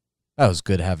 That was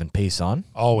good having Pace on.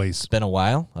 Always. It's been a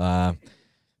while.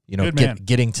 Good man.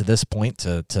 Getting to this point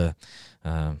to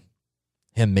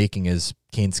him making his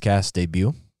Canes Cast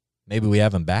debut. Maybe we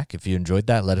have him back. If you enjoyed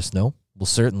that, let us know. We'll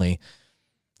certainly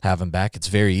have him back. It's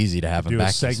very easy to have him Do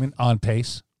back. a segment on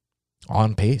Pace.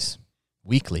 On Pace.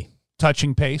 Weekly.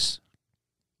 Touching Pace.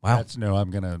 Wow. No,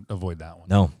 I'm going to avoid that one.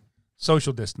 No.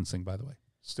 Social distancing, by the way.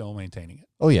 Still maintaining it.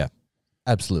 Oh, yeah.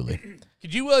 Absolutely.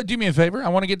 Could you do me a favor? I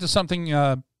want to get to something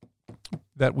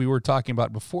that we were talking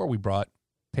about before we brought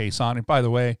Pace on. And by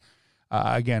the way,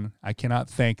 again, I cannot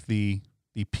thank the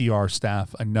PR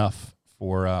staff enough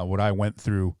for what I went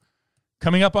through.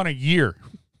 Coming up on a year,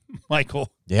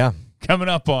 Michael. Yeah. Coming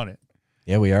up on it.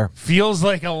 Yeah, we are. Feels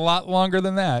like a lot longer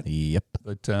than that. Yep.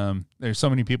 But there's so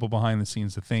many people behind the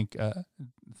scenes to think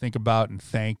about and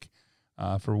thank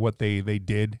for what they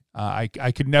did. I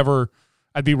could never.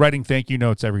 I'd be writing thank you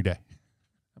notes every day.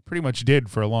 I pretty much did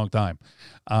for a long time.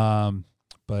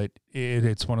 But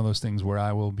it's one of those things where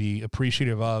I will be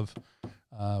appreciative of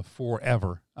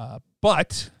forever.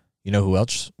 But you know who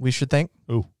else we should thank?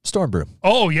 Who? Storm Brew.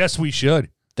 Oh, yes, we should.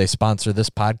 They sponsor this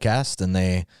podcast, and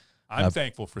they... I'm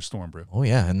thankful for Storm Brew. Oh,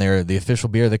 yeah, and they're the official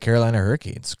beer of the Carolina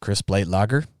Hurricanes. Crisp Light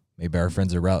Lager, made by our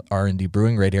friends at R&D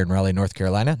Brewing right here in Raleigh, North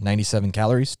Carolina. 97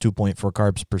 calories, 2.4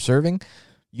 carbs per serving.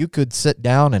 You could sit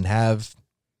down and have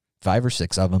 5 or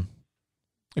 6 of them.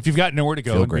 If you've got nowhere to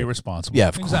go Feel and great. be responsible. Yeah,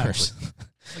 of exactly. course.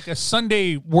 Like a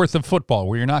Sunday worth of football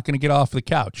where you're not going to get off the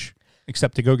couch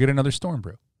except to go get another Storm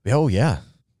Brew. Oh, yeah.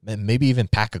 Maybe even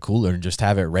pack a cooler and just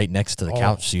have it right next to the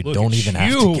couch so you look don't at even have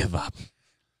you. to give up.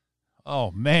 Oh,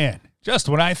 man. Just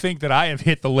when I think that I have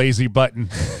hit the lazy button,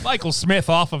 Michael Smith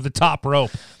off of the top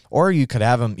rope. Or you could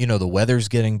have them, the weather's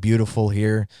getting beautiful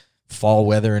here, fall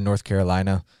weather in North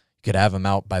Carolina. You could have them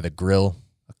out by the grill.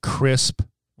 A crisp,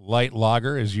 light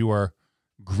lager as you are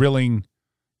grilling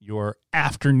your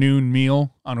afternoon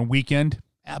meal on a weekend.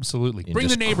 Absolutely. You Bring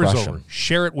the just neighbors crush over. 'em.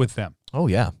 Share it with them. Oh,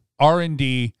 yeah.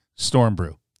 R&D Storm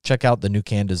Brew. Check out the new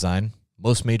can design.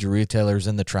 Most major retailers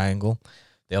in the Triangle.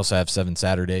 They also have 7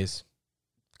 Saturdays.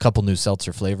 A couple new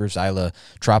seltzer flavors, Isla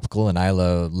Tropical and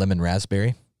Isla Lemon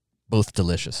Raspberry. Both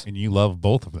delicious. And you love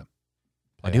both of them.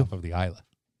 I do. Of the Isla.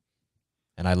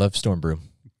 And I love Storm Brew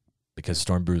because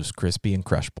Storm Brew is crispy and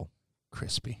crushable.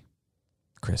 Crispy.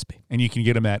 And you can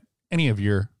get them at any of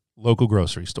your local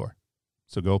grocery store.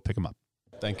 So go pick them up.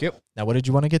 Thank you. Now, what did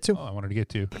you want to get to? Oh, I wanted to get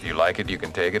to. If you like it, you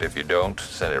can take it. If you don't,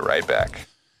 send it right back.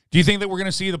 Do you think that we're going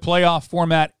to see the playoff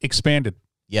format expanded?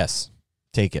 Yes.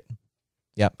 Take it.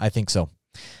 Yeah, I think so.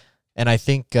 And I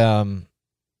think for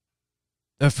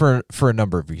a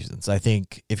number of reasons. I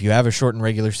think if you have a shortened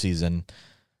regular season,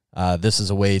 this is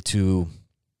a way to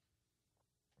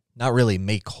not really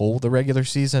make whole the regular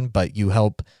season, but you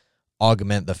help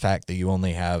augment the fact that you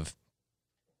only have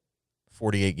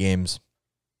 48 games,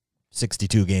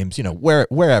 62 games,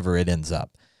 wherever it ends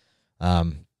up.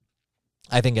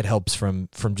 I think it helps from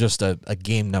just a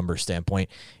game number standpoint.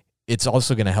 It's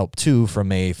also going to help, too,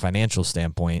 from a financial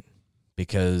standpoint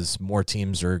because more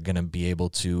teams are going to be able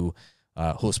to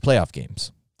host playoff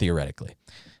games, theoretically.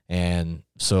 And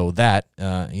so that,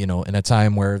 in a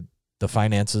time where the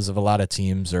finances of a lot of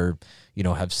teams are,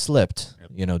 have slipped,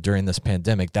 during this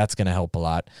pandemic, that's going to help a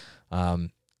lot.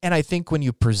 And I think when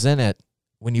you present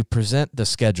the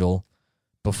schedule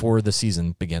before the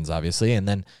season begins, obviously, and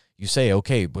then you say,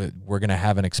 okay, we're going to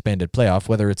have an expanded playoff,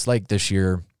 whether it's like this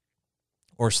year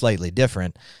or slightly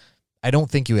different, I don't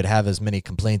think you would have as many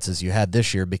complaints as you had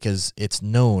this year because it's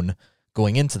known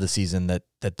going into the season that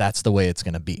that's the way it's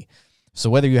going to be. So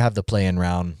whether you have the play-in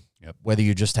round, whether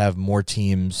you just have more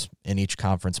teams in each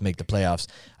conference make the playoffs,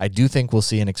 I do think we'll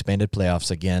see an expanded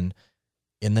playoffs again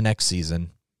in the next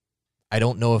season. I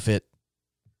don't know if it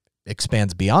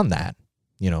expands beyond that,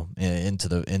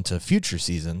 into future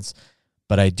seasons,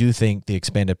 but I do think the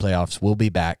expanded playoffs will be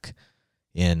back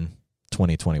in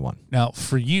 2021. Now,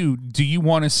 for you, do you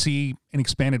want to see an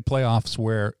expanded playoffs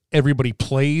where everybody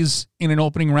plays in an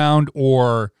opening round,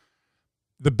 or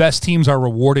the best teams are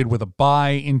rewarded with a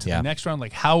bye into the next round?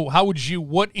 Like, how would you,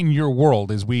 what in your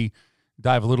world, as we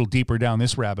dive a little deeper down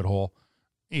this rabbit hole,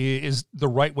 is the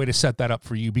right way to set that up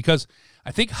for you? Because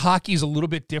I think hockey is a little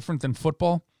bit different than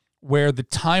football, where the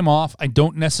time off, I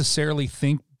don't necessarily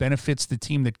think benefits the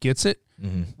team that gets it.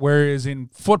 Mm-hmm. Whereas in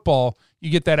football, you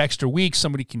get that extra week,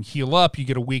 somebody can heal up, you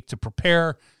get a week to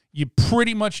prepare. You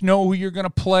pretty much know who you're going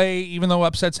to play, even though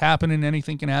upsets happen and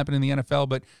anything can happen in the NFL,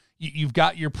 but you've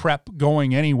got your prep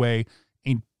going anyway,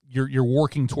 and you're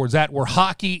working towards that. Where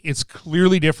hockey, it's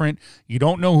clearly different. You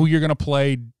don't know who you're going to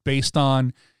play based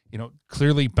on,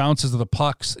 clearly bounces of the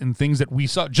pucks and things that we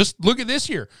saw. Just look at this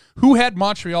year. Who had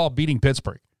Montreal beating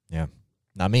Pittsburgh? Yeah,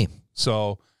 not me.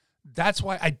 So that's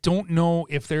why I don't know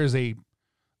if there's a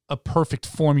perfect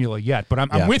formula yet, but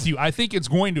I'm with you. I think it's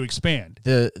going to expand.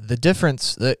 The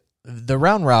difference, the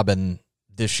round robin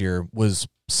this year was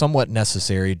somewhat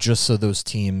necessary just so those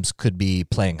teams could be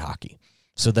playing hockey,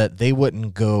 so that they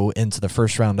wouldn't go into the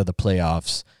first round of the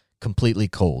playoffs completely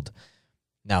cold.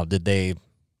 Now, did they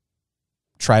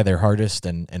try their hardest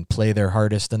and play their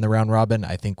hardest in the round robin?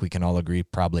 I think we can all agree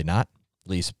probably not.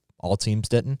 At least all teams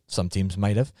didn't. Some teams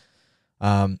might have.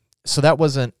 So that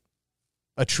wasn't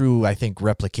a true, I think,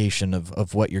 replication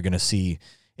of what you're going to see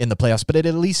in the playoffs, but it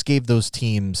at least gave those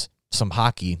teams some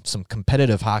hockey, some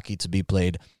competitive hockey to be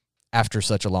played after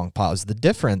such a long pause. The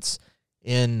difference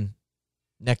in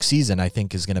next season, I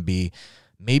think, is going to be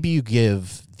maybe you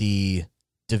give the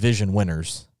division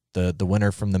winners, the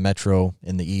winner from the Metro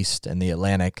in the East and the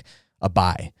Atlantic, a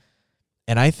bye.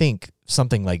 And I think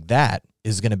something like that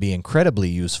is going to be incredibly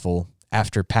useful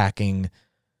after packing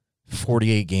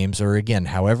 48 games, or again,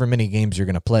 however many games you're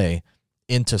going to play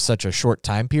into such a short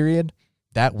time period.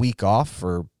 That week off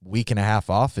or week and a half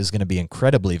off is going to be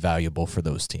incredibly valuable for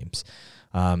those teams.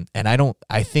 And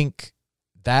I think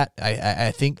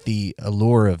the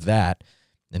allure of that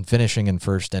and finishing in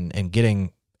first and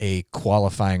getting a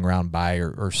qualifying round bye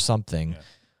or something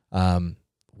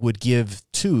would give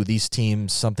these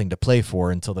teams something to play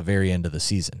for until the very end of the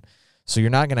season. So you're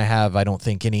not going to have, I don't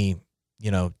think, any,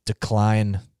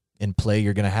 decline in play.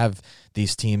 You're going to have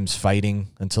these teams fighting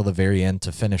until the very end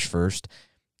to finish first.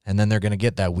 And then they're going to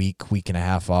get that week and a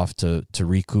half off to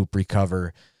recoup,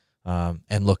 recover,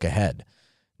 and look ahead.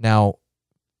 Now,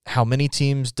 how many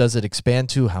teams does it expand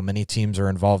to? How many teams are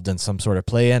involved in some sort of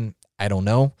play-in? I don't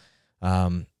know.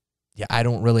 I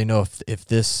don't really know if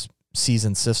this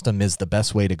season system is the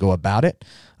best way to go about it.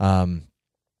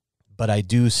 But I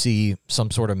do see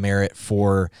some sort of merit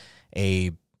for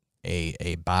a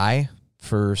bye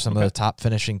for some of the top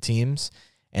finishing teams,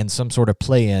 and some sort of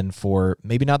play-in for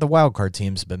maybe not the wild card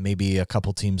teams, but maybe a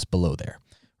couple teams below there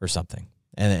or something.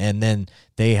 And then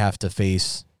they have to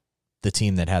face the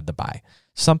team that had the bye.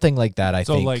 Something like that, I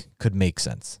think, could make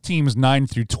sense. Teams 9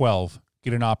 through 12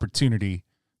 get an opportunity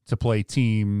to play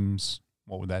teams,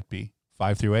 what would that be,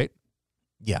 5 through 8?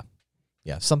 Yeah,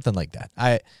 something like that.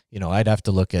 I'd have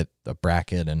to look at the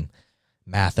bracket and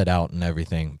math it out and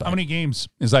everything. But how many games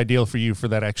is ideal for you for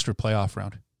that extra playoff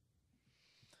round?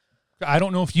 I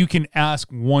don't know if you can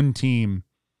ask one team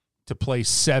to play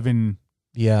 7.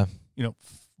 Yeah.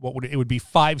 What would it would be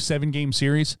 5 7-game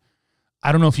series?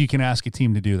 I don't know if you can ask a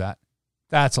team to do that.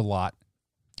 That's a lot.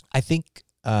 I think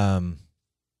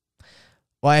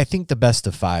I think the best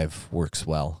of 5 works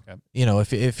well. Okay.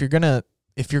 If you're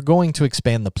going to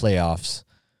expand the playoffs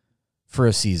for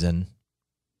a season,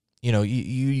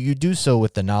 you do so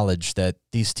with the knowledge that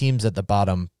these teams at the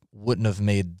bottom wouldn't have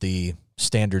made the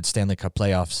standard Stanley Cup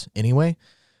playoffs anyway.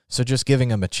 So just giving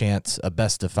them a chance, a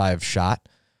best of 5 shot,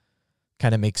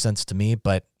 kind of makes sense to me.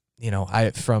 But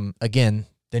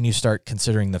then you start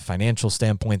considering the financial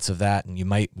standpoints of that, and you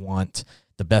might want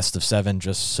the best of 7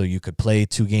 just so you could play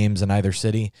 2 games in either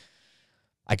city.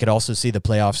 I could also see the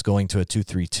playoffs going to a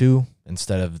 2-3-2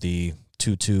 instead of the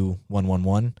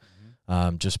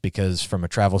 2-2-1-1-1, just because from a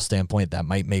travel standpoint that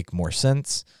might make more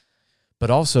sense.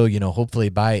 But also, hopefully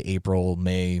by April,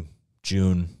 May,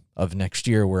 June of next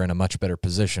year, we're in a much better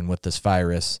position with this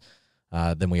virus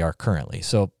than we are currently.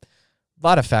 So a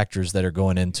lot of factors that are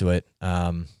going into it.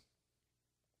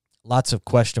 Lots of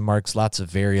question marks, lots of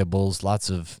variables, lots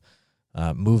of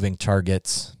moving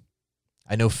targets.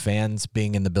 I know fans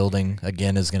being in the building,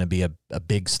 again, is going to be a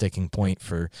big sticking point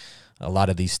for a lot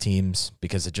of these teams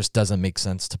because it just doesn't make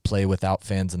sense to play without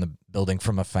fans in the building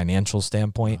from a financial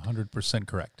standpoint. 100%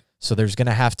 correct. So there's going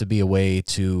to have to be a way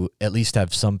to at least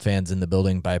have some fans in the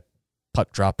building by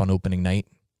puck drop on opening night,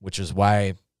 which is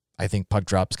why I think puck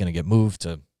drop's going to get moved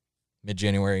to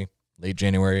mid-January, late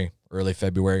January, early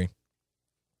February.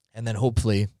 And then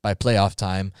hopefully by playoff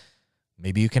time,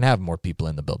 maybe you can have more people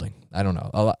in the building. I don't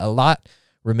know. A lot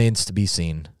remains to be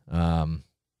seen.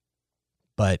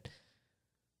 But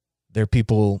there are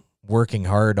people working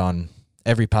hard on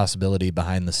every possibility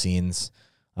behind the scenes.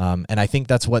 And I think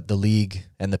that's what the league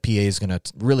and the PA is going to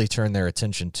really turn their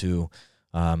attention to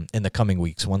in the coming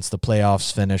weeks. Once the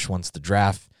playoffs finish, once the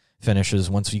draft finishes,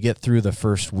 once we get through the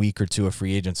first week or two of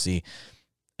free agency,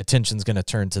 attention's going to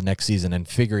turn to next season and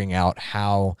figuring out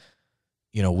how,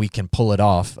 we can pull it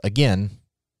off again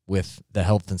with the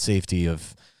health and safety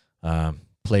of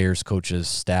players, coaches,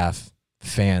 staff,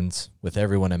 fans, with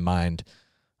everyone in mind.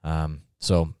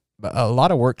 So a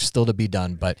lot of work still to be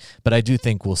done, but I do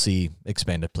think we'll see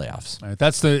expanded playoffs. All right,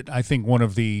 that's I think one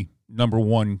of the number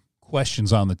one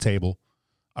questions on the table.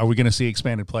 Are we going to see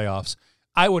expanded playoffs?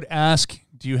 I would ask,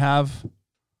 do you have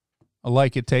a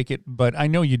like it, take it? But I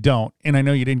know you don't, and I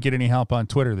know you didn't get any help on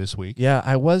Twitter this week. Yeah,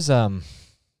 I was.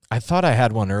 I thought I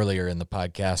had one earlier in the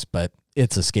podcast, but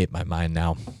it's escaped my mind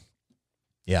now.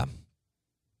 Yeah,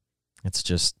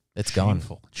 it's gone.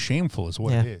 Shameful is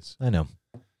what it is. I know.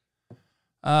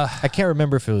 I can't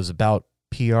remember if it was about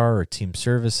PR or team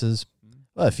services.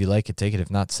 Well, if you like it, take it.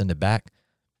 If not, send it back.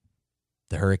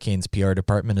 The Hurricanes PR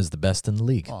department is the best in the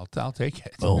league. Well, I'll take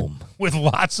it. Boom. With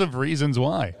lots of reasons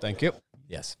why. Thank you.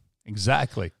 Yes.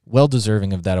 Exactly. Well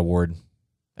deserving of that award.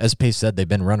 As Pace said, they've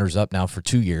been runners-up now for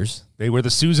 2 years. They were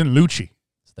the Susan Lucci.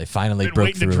 So they finally Been broke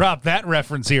waiting through. to drop that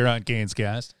reference here on Canes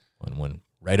Cast. One went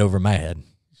right over my head.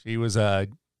 She was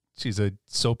she's a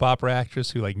soap opera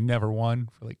actress who never won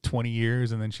for 20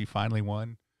 years, and then she finally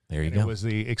won. There you and go. It was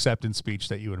the acceptance speech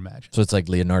that you would imagine. So it's like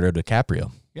Leonardo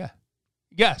DiCaprio. Yeah.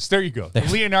 Yes, there you go. The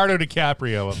Leonardo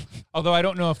DiCaprio. Although I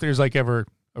don't know if there's ever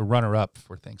a runner-up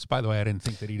for things. By the way, I didn't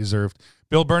think that he deserved.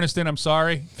 Bill Berniston, I'm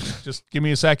sorry. Just give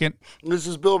me a second. This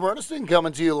is Bill Berniston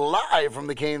coming to you live from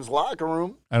the Canes locker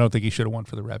room. I don't think he should have won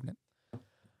for The Revenant.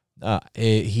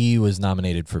 He was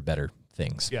nominated for better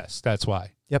things. Yes, that's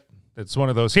why. Yep. It's one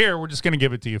of those. Here, we're just going to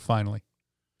give it to you finally.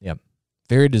 Yep.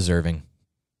 Very deserving.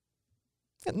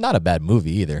 Not a bad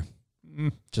movie either.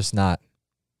 Just not.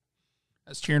 I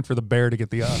was cheering for the bear to get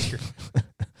the Oscar.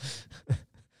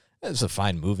 It's a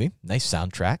fine movie. Nice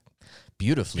soundtrack.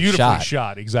 Beautifully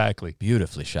shot. Exactly.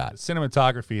 Beautifully shot. The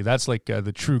cinematography, that's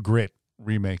the True Grit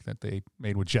remake that they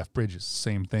made with Jeff Bridges.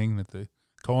 Same thing that the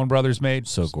Coen brothers made.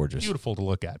 So gorgeous. Beautiful to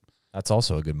look at. That's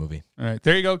also a good movie. All right,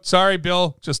 there you go. Sorry,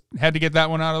 Bill. Just had to get that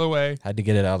one out of the way. Had to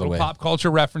get it out of the way. Pop culture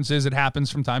references. It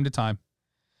happens from time to time.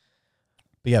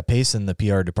 But yeah, Pace and the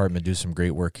PR department do some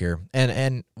great work here.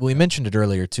 And we mentioned it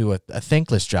earlier, too, a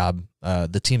thankless job,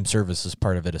 the team services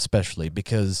part of it especially,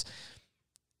 because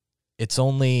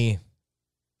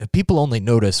people only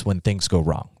notice when things go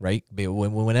wrong, right?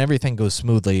 When everything goes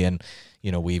smoothly and,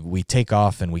 we take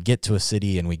off and we get to a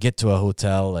city and we get to a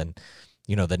hotel and,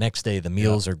 the next day the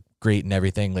meals are great and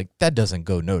everything, that doesn't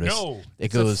go noticed. No,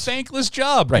 it's a thankless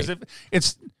job. Right.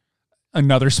 It's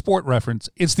another sport reference.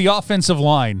 It's the offensive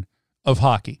line of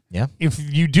hockey. Yeah. If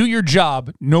you do your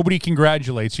job, nobody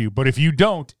congratulates you. But if you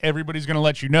don't, everybody's going to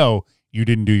let you know you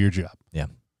didn't do your job. Yeah.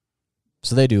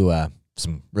 So they do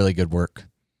some really good work.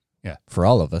 Yeah. For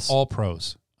all of us. All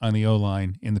pros on the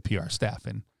O-line in the PR staff,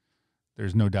 and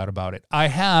there's no doubt about it. I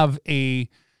have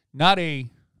not a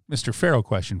Mr. Farrell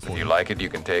question for If you. you like it, you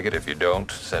can take it. If you don't,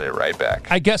 send it right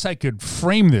back. I guess I could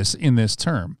frame this in this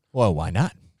term. Well, why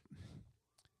not?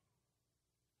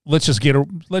 Let's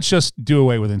just do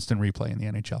away with instant replay in the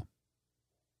NHL.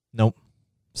 Nope.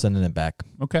 Sending it back.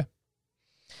 Okay.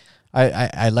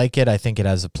 I like it. I think it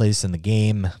has a place in the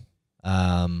game.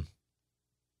 Are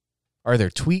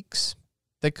there tweaks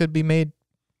that could be made?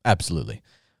 Absolutely.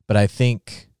 But I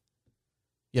think,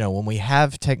 when we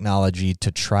have technology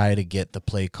to try to get the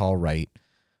play call right,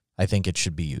 I think it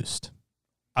should be used.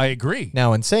 I agree.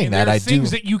 Now, in saying and that, there are I things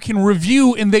do. that you can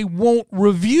review and they won't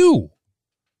review.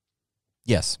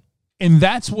 Yes. And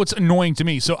that's what's annoying to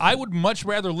me. So I would much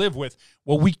rather live with,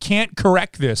 well, we can't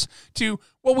correct this, to,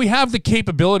 well, we have the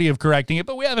capability of correcting it,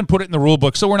 but we haven't put it in the rule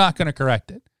book, so we're not going to correct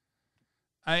it.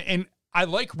 And I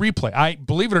like replay. I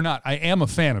believe it or not, I am a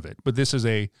fan of it, but this is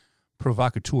a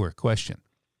provocateur question.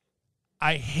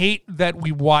 I hate that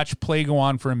we watch play go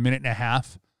on for a minute and a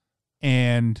half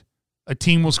and a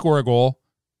team will score a goal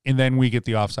and then we get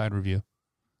the offside review.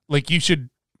 Like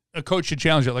a coach should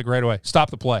challenge it like right away.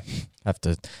 Stop the play. Have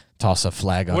to toss a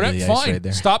flag onto the ice Fine. right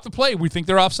there. Stop the play. We think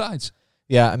they're offsides.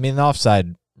 Yeah, I mean, the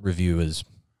offside review is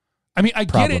I get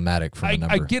problematic from the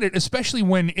number. I get it, especially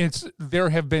when there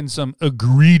have been some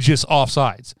egregious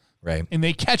offsides. Right. And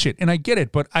they catch it, and I get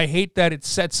it, but I hate that it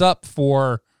sets up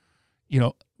for,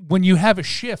 when you have a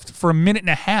shift for a minute and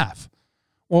a half.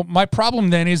 Well, my problem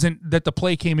then isn't that the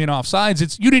play came in offsides.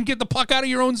 It's you didn't get the puck out of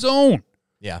your own zone.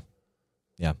 Yeah.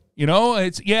 Yeah.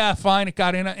 It's, fine, it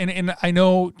got in, and I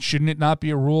know, shouldn't it not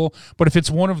be a rule? But if it's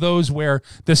one of those where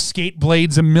the skate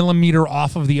blade's a millimeter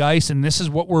off of the ice and this is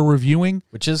what we're reviewing.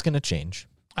 Which is going to change.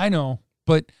 I know,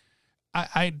 but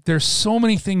there's so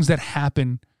many things that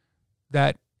happen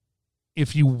that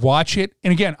if you watch it,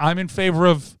 and again, I'm in favor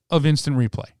of instant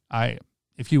replay.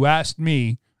 If you asked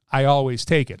me, I always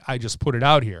take it. I just put it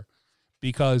out here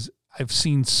because I've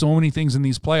seen so many things in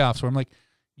these playoffs where I'm like,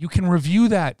 you can review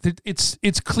that.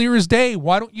 It's clear as day.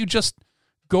 Why don't you just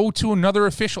go to another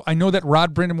official? I know that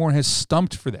Rod Brindamore has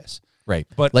stumped for this. Right.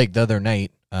 But like the other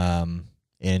night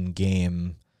in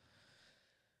game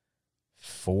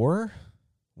 4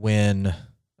 when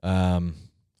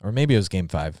or maybe it was game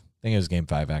 5. I think it was game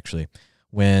 5 actually.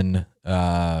 When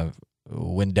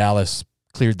Dallas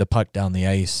cleared the puck down the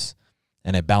ice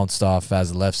and it bounced off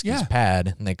Vasilevsky's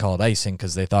pad, and they called icing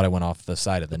because they thought it went off the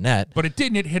side of the net. But it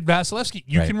didn't. It hit Vasilevsky.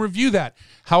 You can review that.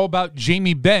 How about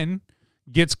Jamie Benn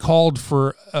gets called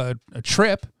for a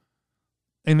trip,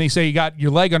 and they say you got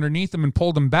your leg underneath him and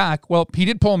pulled him back? Well, he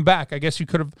did pull him back. I guess you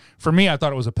could have. For me, I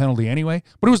thought it was a penalty anyway,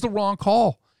 but it was the wrong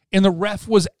call. And the ref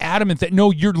was adamant that,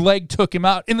 no, your leg took him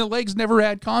out, and the legs never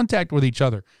had contact with each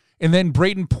other. And then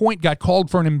Braden Point got called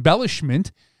for an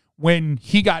embellishment when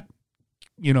he got,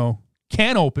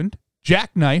 can opened,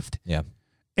 jackknifed. Yeah.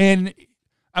 And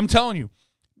I'm telling you,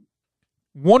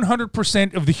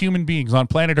 100% of the human beings on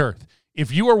planet Earth,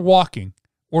 if you are walking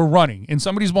or running and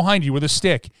somebody's behind you with a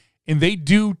stick and they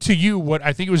do to you what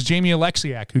I think it was Jamie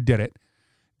Alexiak who did it,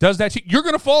 does that to you, you're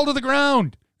going to fall to the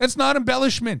ground. That's not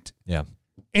embellishment. Yeah.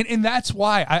 And that's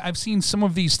why I've seen some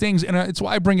of these things, and it's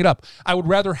why I bring it up. I would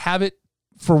rather have it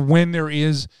for when there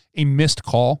is a missed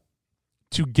call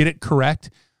to get it correct,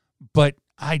 but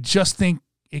I just think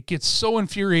it gets so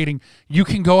infuriating. You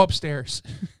can go upstairs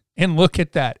and look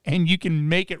at that, and you can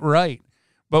make it right,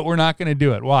 but we're not going to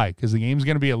do it. Why? Because the game's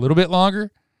going to be a little bit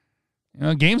longer?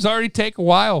 Games already take a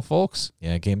while, folks.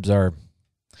 Yeah, games are...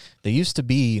 They used to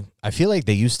be... I feel like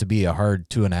they used to be a hard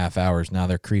 2.5 hours. Now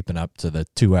they're creeping up to the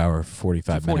 2-hour,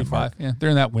 45-minute mark. Yeah, they're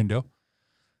in that window.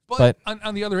 But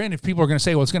on the other end, if people are going to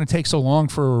say, well, it's going to take so long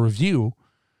for a review,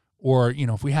 or,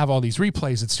 if we have all these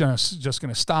replays, it's just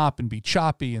going to stop and be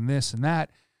choppy and this and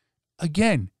that.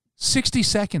 Again, 60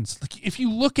 seconds. Like, if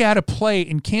you look at a play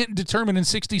and can't determine in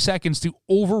 60 seconds to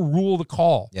overrule the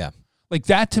call. Yeah. Like,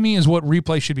 that to me is what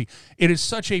replay should be. It is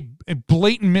such a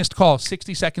blatant missed call.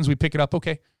 60 seconds, we pick it up.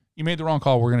 Okay, you made the wrong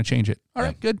call. We're going to change it. All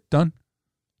right, good, done.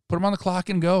 Put them on the clock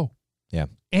and go. Yeah.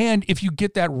 And if you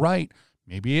get that right,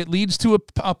 maybe it leads to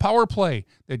a power play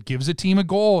that gives a team a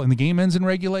goal and the game ends in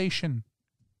regulation.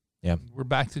 Yeah. We're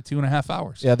back to 2.5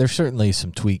 hours. Yeah, there's certainly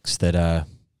some tweaks that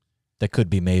could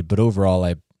be made, but overall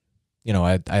I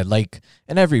like,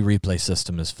 and every replay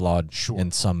system is flawed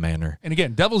in some manner. And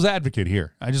again, devil's advocate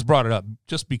here. I just brought it up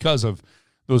just because of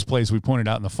those plays we pointed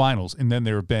out in the finals, and then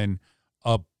there have been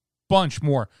a bunch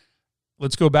more.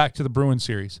 let's go back to the Bruins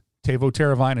series. Teuvo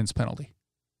Teravainen's penalty.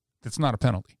 That's not a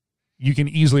penalty. You can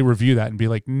easily review that and be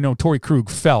like, no, Torrey Krug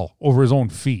fell over his own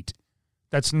feet.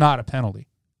 That's not a penalty.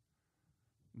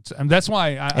 And that's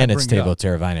why I it's bring it Teuvo up.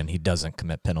 Teravainen. He doesn't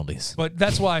commit penalties. But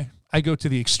that's why I go to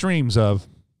the extremes of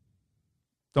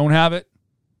don't have it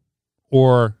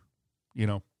or,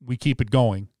 we keep it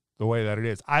going the way that it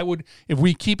is. If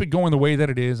we keep it going the way that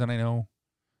it is, and I know,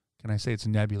 can I say it's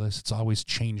nebulous? It's always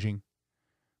changing.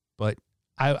 But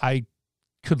I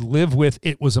could live with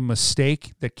it was a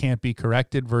mistake that can't be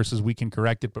corrected versus we can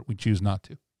correct it, but we choose not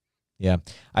to. Yeah.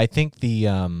 I think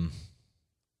if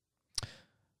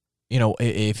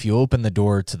you open the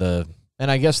door to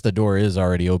and I guess the door is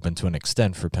already open to an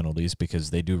extent for penalties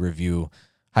because they do review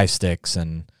high sticks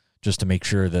and just to make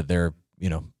sure that they're,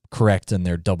 correct in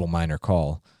their double minor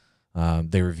call.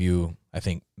 They review, I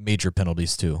think, major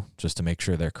penalties too, just to make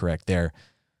sure they're correct there.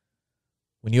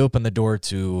 When you open the door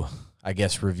to, I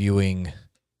guess, reviewing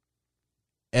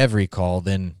every call,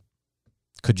 then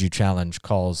could you challenge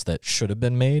calls that should have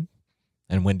been made?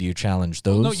 And when do you challenge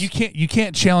those? No, you can't. You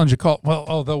can't challenge a call. Well,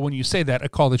 although when you say that, a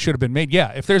call that should have been made,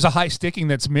 yeah. If there's a high sticking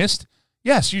that's missed,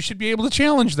 yes, you should be able to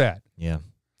challenge that. Yeah,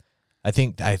 I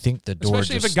think the door.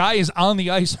 Especially if a guy is on the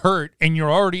ice hurt and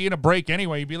you're already in a break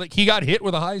anyway, you'd be like, he got hit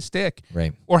with a high stick,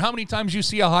 right? Or how many times you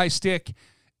see a high stick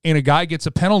and a guy gets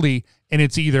a penalty and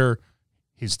it's either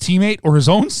his teammate or his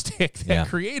own stick that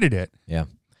created it. Yeah,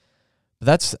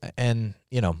 but and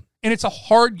it's a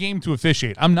hard game to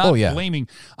officiate. I'm not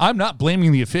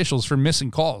blaming the officials for missing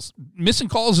calls. Missing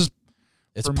calls is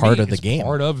part of the game.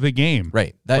 Part of the game.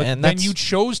 Right. And then you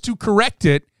chose to correct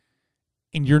it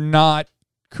and you're not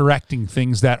correcting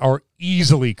things that are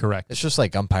easily corrected. It's just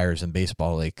like umpires in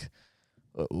baseball. Like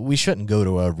we shouldn't go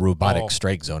to a robotic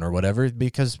strike zone or whatever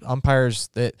because umpires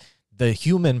the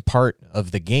human part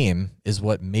of the game is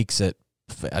what makes it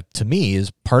to me is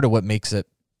part of what makes it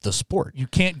the sport. You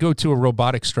can't go to a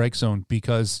robotic strike zone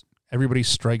because everybody's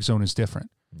strike zone is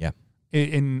different. Yeah.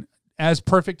 In as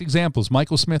perfect examples,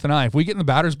 Michael Smith and I, if we get in the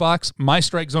batter's box, my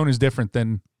strike zone is different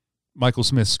than Michael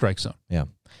Smith's strike zone. Yeah.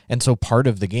 And so part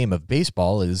of the game of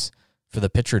baseball is for the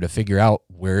pitcher to figure out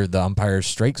where the umpire's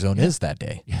strike zone is that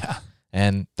day. Yeah.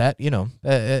 And that,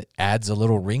 it adds a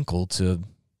little wrinkle to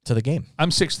the game. I'm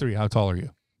 6'3". How tall are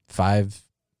you?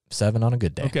 5'7" on a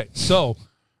good day. Okay. So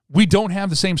we don't have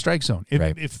the same strike zone.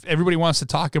 Right. If everybody wants to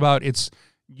talk about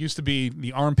used to be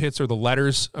the armpits or the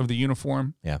letters of the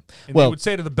uniform. Yeah. And they would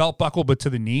say to the belt buckle, but to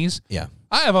the knees. Yeah.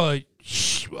 I have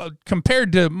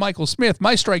compared to Michael Smith,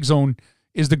 my strike zone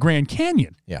is the Grand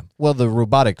Canyon. Yeah. Well, the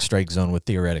robotic strike zone would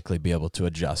theoretically be able to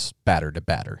adjust batter to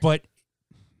batter. But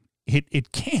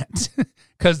it can't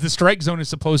because the strike zone is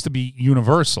supposed to be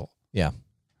universal. Yeah.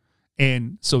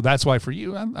 And so that's why for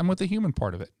you, I'm with the human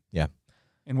part of it. Yeah.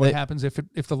 And what happens if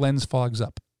the lens fogs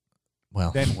up?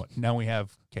 Well, then what? Now we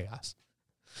have chaos.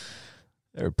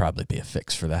 There would probably be a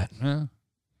fix for that. Yeah.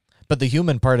 But the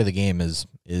human part of the game is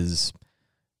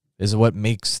what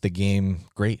makes the game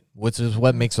great. Which is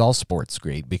what makes all sports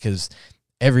great because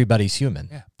everybody's human.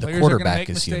 Yeah. The Players quarterback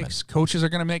is human. Coaches are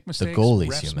going to make mistakes. The goalie's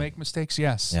refs human. make mistakes.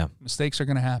 Yes. Yeah. Mistakes are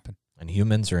going to happen. And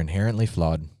humans are inherently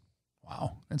flawed.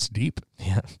 Wow, that's deep.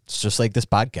 Yeah, it's just like this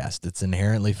podcast. It's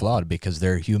inherently flawed because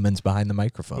there are humans behind the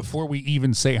microphone. Before we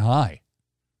even say hi.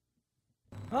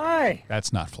 Hi.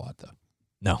 That's not flawed, though.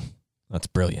 No, that's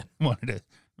brilliant. Wanted to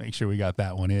make sure we got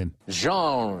that one in.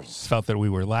 Genres. Felt that we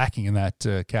were lacking in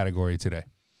that category today.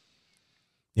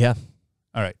 Yeah.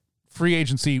 All right. Free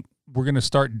agency, we're going to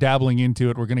start dabbling into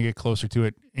it. We're going to get closer to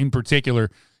it. In particular,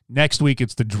 next week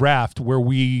it's the draft where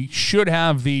we should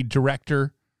have the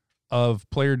director of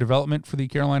player development for the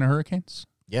Carolina Hurricanes.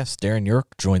 Yes, Darren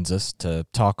York joins us to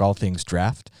talk all things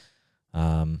draft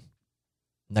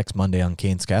next Monday on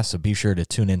Canes Cast, so be sure to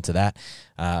tune into that.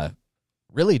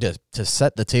 Really to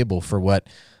set the table for what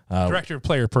director of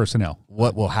player personnel.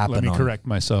 What will happen? Let me correct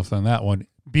myself on that one.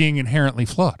 Being inherently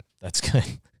flawed. That's good.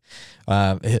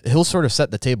 He'll sort of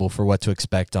set the table for what to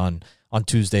expect on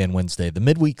Tuesday and Wednesday, the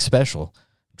midweek special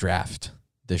draft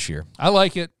this year. I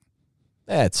like it.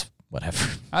 It's whatever.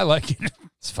 I like it.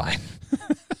 It's fine.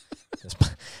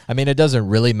 I mean, it doesn't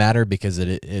really matter because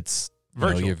it's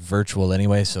virtual. You're virtual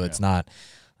anyway, so it's not,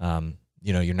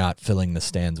 you're not filling the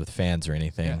stands with fans or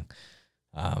anything.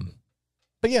 Yeah.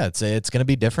 But yeah, it's going to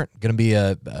be different. Going to be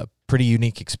a pretty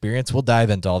unique experience. We'll dive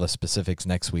into all the specifics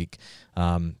next week.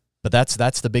 But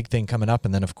that's the big thing coming up.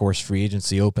 And then, of course, free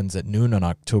agency opens at noon on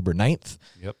October 9th.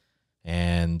 Yep.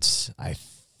 And I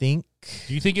think...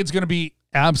 Do you think it's going to be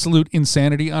absolute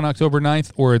insanity on October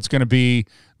 9th, or it's going to be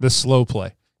the slow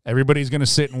play? Everybody's going to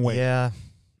sit and wait. Yeah.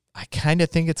 I kind of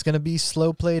think it's going to be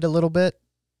slow played a little bit.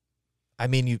 I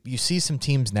mean, you see some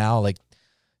teams now, like,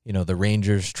 the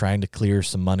Rangers trying to clear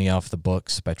some money off the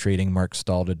books by trading Mark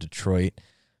Stahl to Detroit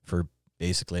for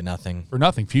basically nothing. For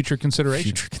nothing. Future consideration.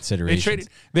 Future considerations.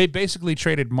 They basically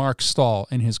traded Mark Stahl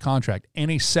in his contract and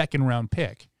a second-round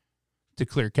pick to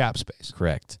clear cap space.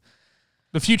 Correct.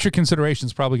 The future consideration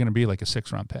is probably going to be like a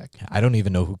 6th-round pick. I don't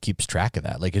even know who keeps track of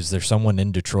that. Like, is there someone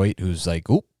in Detroit who's like,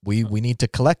 "Oh, we need to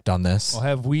collect on this"? Well,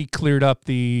 have we cleared up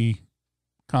the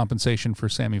compensation for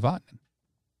Sammy Vatanen?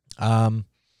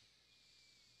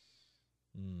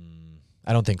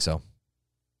 I don't think so.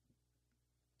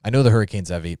 I know the Hurricanes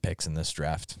have 8 picks in this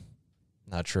draft.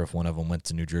 Not sure if one of them went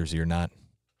to New Jersey or not.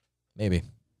 Maybe.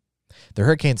 The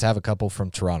Hurricanes have a couple from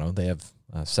Toronto. They have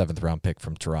a 7th-round pick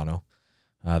from Toronto.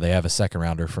 They have a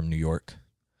 2nd-rounder from New York.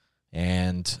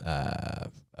 And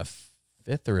a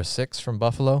 5th or a 6th from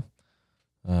Buffalo.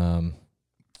 Here are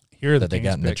the that they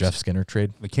got in the Jeff Skinner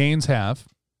trade. The Canes have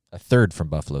a 3rd from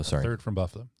Buffalo, sorry. 3rd from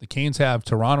Buffalo. The Canes have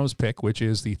Toronto's pick, which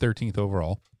is the 13th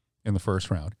overall in the 1st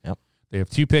round. Yep. They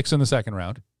have 2 picks in the 2nd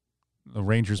round. The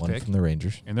Rangers One pick. from the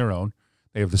Rangers. In their own.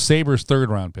 They have the Sabres'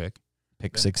 3rd-round pick.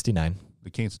 Pick 69. The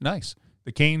Canes, nice.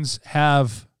 The Canes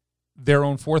have their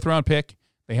own 4th-round pick.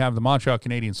 They have the Montreal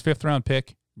Canadiens' 5th-round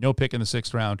pick. No pick in the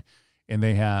 6th round. And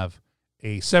they have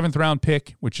a 7th-round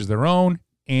pick, which is their own,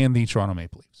 and the Toronto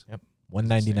Maple Leafs. Yep.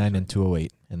 199 and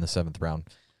 208 in the 7th round.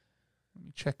 Let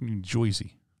me check New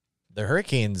Jersey. The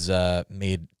Hurricanes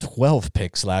made 12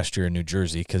 picks last year in New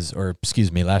Jersey,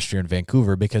 last year in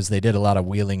Vancouver, because they did a lot of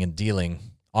wheeling and dealing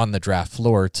on the draft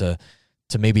floor to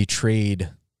maybe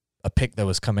trade a pick that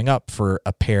was coming up for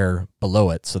a pair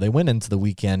below it. So they went into the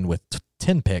weekend with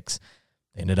 10 picks.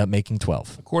 They ended up making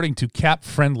 12. According to Cap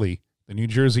Friendly, the New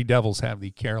Jersey Devils have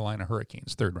the Carolina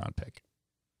Hurricanes' 3rd-round pick.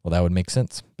 Well, that would make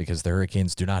sense because the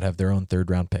Hurricanes do not have their own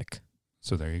 3rd-round pick.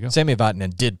 So there you go. Sammy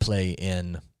Vatanen did play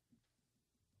in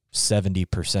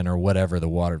 70% or whatever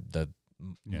the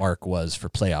mark was for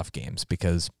playoff games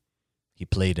because he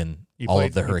played in all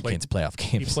of the Hurricanes' playoff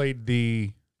games. He played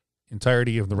the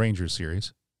entirety of the Rangers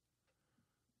series.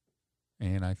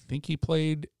 And I think he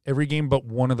played every game but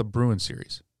one of the Bruins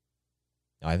series.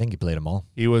 I think he played them all.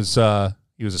 He was a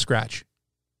scratch.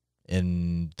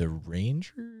 In the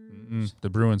Rangers? The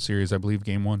Bruins series, I believe,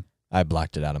 game 1. I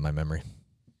blocked it out of my memory.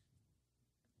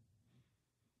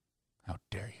 How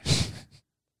dare you?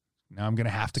 Now I'm going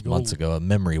to have to go. Months ago, a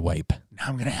memory wipe. Now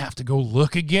I'm going to have to go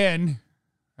look again.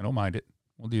 I don't mind it.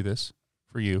 We'll do this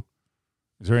for you.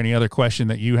 Is there any other question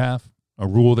that you have? A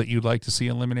rule that you'd like to see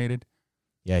eliminated?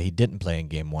 Yeah, he didn't play in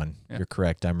game 1. Yeah. You're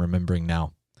correct. I'm remembering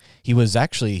now. He was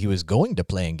going to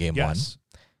play in game 1,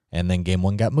 and then game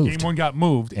 1 got moved. Game 1 got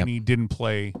moved, and he didn't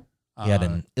play. He had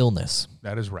an illness.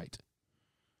 That is right.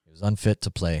 He was unfit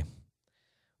to play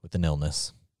with an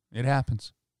illness. It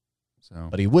happens. So,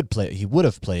 but he would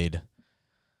have played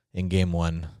in game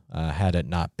 1 had it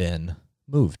not been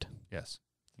moved. Yes.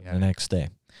 The next day.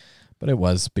 But it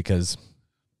was because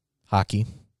hockey.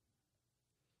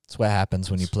 That's what happens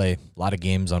when you play a lot of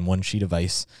games on one sheet of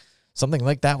ice. Something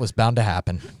like that was bound to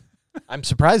happen. I'm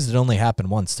surprised it only happened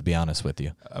once, to be honest with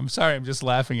you. I'm sorry. I'm just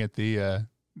laughing at the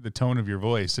tone of your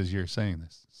voice as you're saying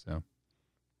this. So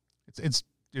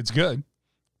it's good,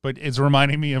 but it's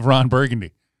reminding me of Ron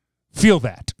Burgundy. Feel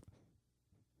that.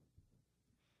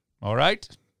 All right.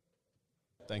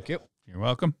 Thank you. You're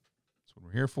welcome. That's what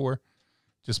we're here for.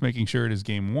 Just making sure it is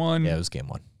game 1. Yeah, it was game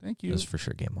 1. Thank you. It was for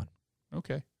sure game 1.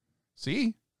 Okay.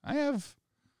 See, I have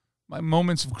my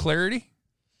moments of clarity.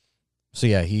 So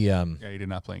yeah, he did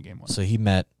not play in game 1. So he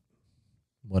met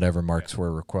whatever marks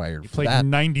were required. He played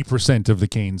 90% of the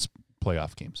Canes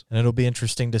playoff games. And it'll be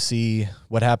interesting to see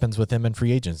what happens with him in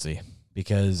free agency,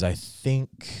 because I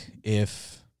think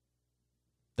if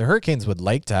the Hurricanes would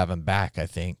like to have him back,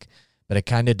 but it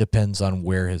kind of depends on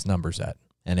where his number's at.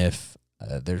 And if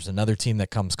there's another team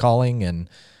that comes calling and,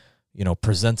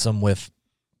 presents him with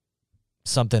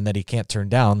something that he can't turn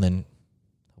down, then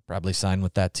he'll probably sign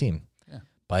with that team. Yeah.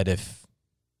 But if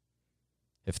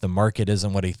the market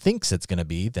isn't what he thinks it's going to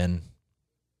be, then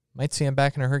might see him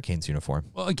back in a Hurricanes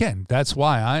uniform. Well, again, that's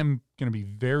why I'm going to be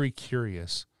very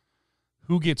curious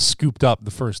who gets scooped up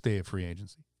the first day of free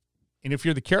agency. And if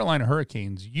you're the Carolina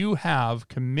Hurricanes, you have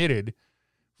committed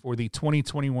for the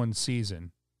 2021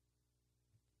 season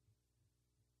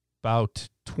about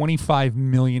 $25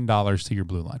 million to your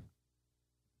blue line.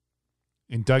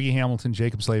 In Dougie Hamilton,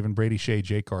 Jacob Slavin, Brady Shea,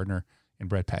 Jake Gardner, and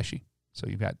Brett Pesce. So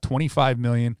you've got $25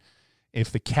 million.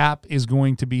 If the cap is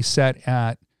going to be set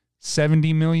at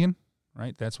 $70 million,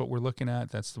 right? That's what we're looking at.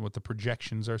 That's what the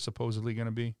projections are supposedly going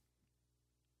to be.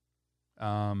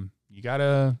 You got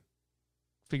to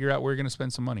figure out where you're going to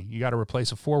spend some money. You got to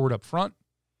replace a forward up front,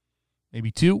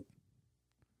 maybe 2.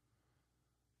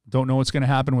 don't know what's going to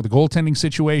happen with the goaltending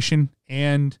situation,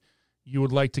 and you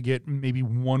would like to get maybe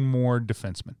one more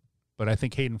defenseman. But I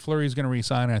think Hayden Fleury is going to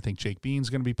re-sign, and I think Jake Bean's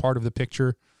going to be part of the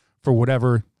picture for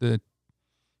whatever the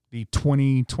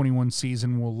 2021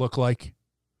 season will look like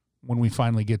when we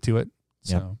finally get to it.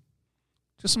 So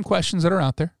just some questions that are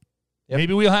out there. Yep.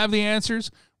 Maybe we'll have the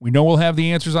answers. We know we'll have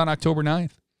the answers on October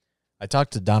 9th. I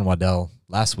talked to Don Waddell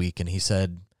last week, and he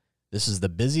said this is the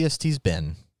busiest he's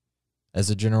been as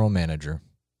a general manager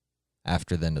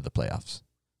after the end of the playoffs.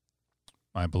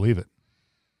 I believe it.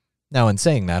 Now, in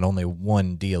saying that, only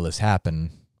one deal has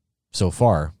happened so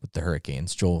far with the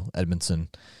Hurricanes. Joel Edmondson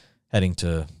heading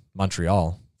to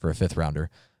Montreal for a 5th rounder.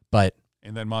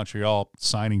 And then Montreal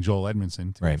signing Joel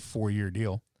Edmondson to a right. 4-year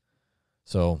deal.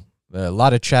 So a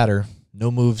lot of chatter, no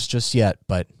moves just yet,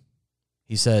 but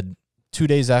he said 2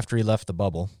 days after he left the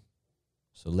bubble,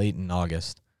 so late in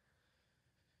August,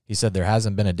 he said there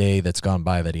hasn't been a day that's gone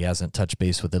by that he hasn't touched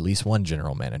base with at least one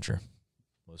general manager.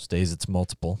 Most days it's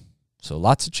multiple. So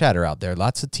lots of chatter out there,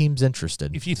 lots of teams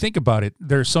interested. If you think about it,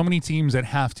 there are so many teams that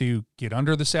have to get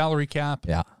under the salary cap,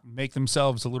 make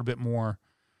themselves a little bit more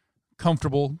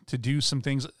comfortable to do some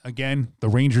things. Again, the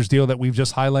Rangers deal that we've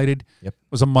just highlighted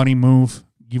was a money move.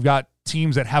 You've got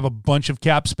teams that have a bunch of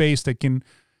cap space that can,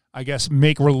 I guess,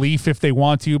 make relief if they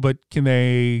want to, but can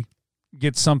they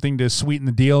get something to sweeten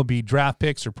the deal, be draft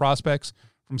picks or prospects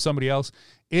from somebody else?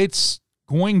 It's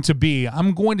going to be,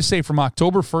 I'm going to say from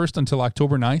October 1st until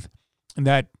October 9th, and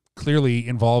that clearly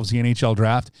involves the NHL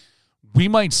draft, we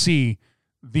might see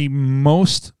the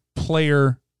most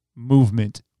player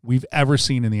movement we've ever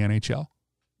seen in the NHL,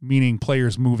 meaning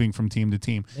players moving from team to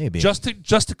team. Maybe. Just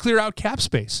to clear out cap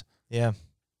space. Yeah.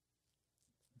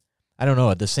 I don't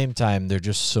know. At the same time, there are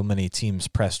just so many teams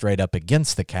pressed right up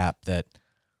against the cap that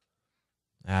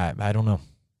I don't know.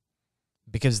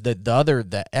 Because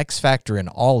the X factor in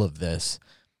all of this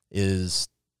is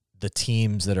the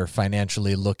teams that are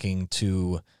financially looking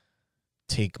to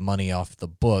take money off the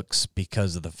books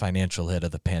because of the financial hit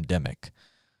of the pandemic.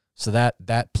 So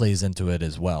that plays into it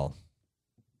as well.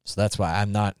 So that's why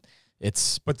I'm not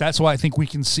 – But that's why I think we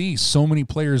can see so many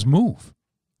players move.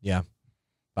 Yeah.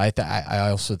 I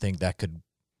also think that could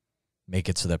make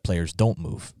it so that players don't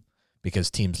move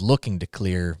because teams looking to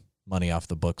clear money off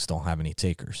the books don't have any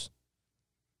takers.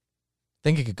 I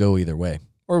think it could go either way.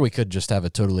 Or we could just have a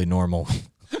totally normal,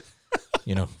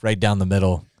 right down the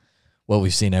middle, what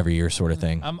we've seen every year sort of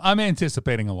thing. I'm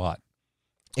anticipating a lot.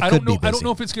 I don't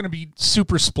know if it's going to be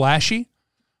super splashy.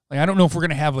 Like I don't know if we're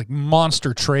going to have like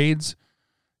monster trades,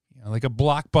 like a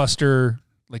blockbuster,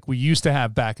 like we used to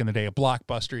have back in the day, a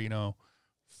blockbuster,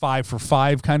 5 for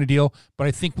 5 kind of deal. But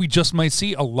I think we just might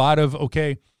see a lot of,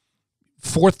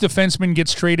 fourth defenseman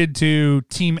gets traded to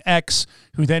Team X,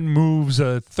 who then moves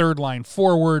a third line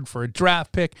forward for a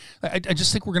draft pick. I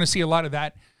just think we're going to see a lot of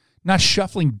that, not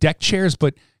shuffling deck chairs,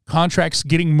 but contracts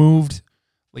getting moved.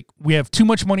 Like we have too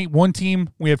much money, one team,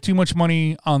 we have too much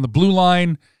money on the blue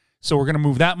line, so we're going to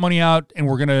move that money out and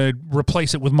we're going to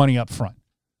replace it with money up front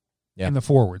in the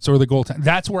forwards or the goaltender.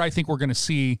 That's where I think we're going to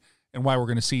see and why we're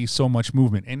going to see so much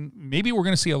movement. And maybe we're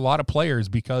going to see a lot of players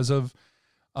because of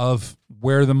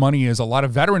where the money is. A lot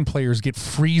of veteran players get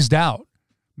freezed out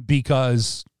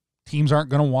because teams aren't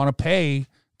going to want to pay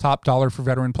top dollar for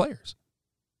veteran players.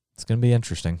 It's going to be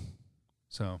interesting.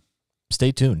 So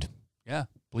stay tuned. Yeah,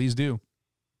 please do.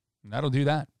 And that'll do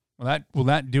that. Will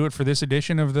that do it for this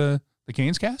edition of the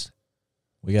Canes Cast?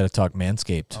 We got to talk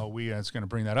Manscaped. Oh, I was going to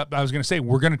bring that up. I was going to say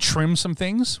we're going to trim some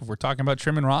things. We're talking about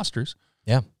trimming rosters.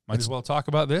 Yeah. Might as well talk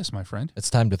about this, my friend. It's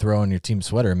time to throw on your team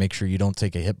sweater and make sure you don't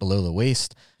take a hit below the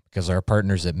waist because our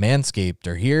partners at Manscaped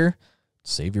are here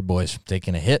to save your boys from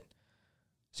taking a hit.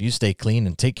 So you stay clean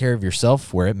and take care of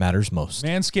yourself where it matters most.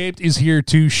 Manscaped is here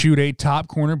to shoot a top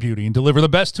corner beauty and deliver the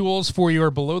best tools for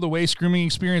your below-the-waist grooming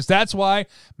experience. That's why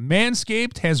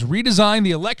Manscaped has redesigned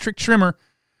the electric trimmer.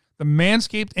 The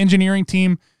Manscaped engineering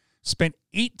team spent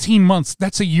 18 months.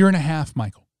 That's a year and a half,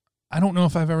 Michael. I don't know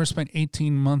if I've ever spent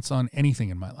 18 months on anything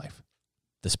in my life.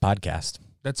 This podcast.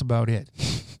 That's about it.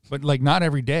 But, not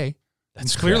every day.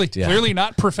 That's clearly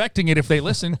not perfecting it if they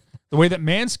listen. The way that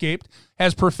Manscaped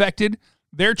has perfected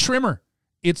their trimmer.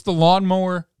 It's the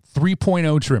Lawnmower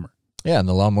 3.0 trimmer. Yeah, and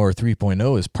the Lawnmower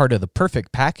 3.0 is part of the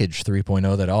Perfect Package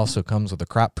 3.0 that also comes with a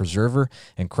Crop Preserver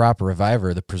and Crop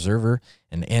Reviver. The Preserver,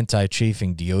 an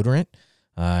anti-chafing deodorant,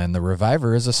 and the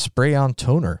Reviver is a spray-on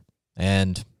toner.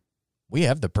 And we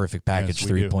have the Perfect Package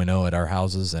 3.0 at our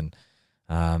houses, and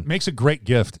makes a great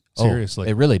gift. Seriously,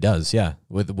 it really does. Yeah,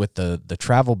 with the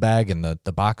travel bag and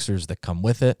the boxers that come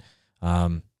with it,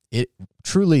 it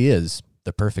truly is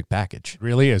the perfect package. It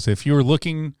really is. If you're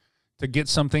looking to get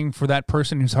something for that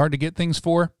person who's hard to get things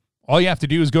for, All you have to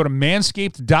do is go to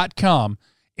manscaped.com,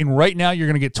 and right now you're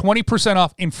going to get 20%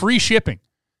 off and free shipping.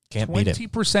 Can't beat it.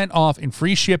 20% off and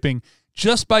free shipping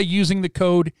just by using the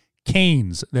code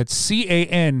CANES. That's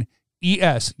CANES.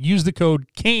 Use the code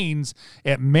CANES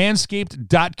at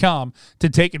manscaped.com to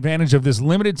take advantage of this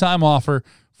limited time offer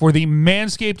for the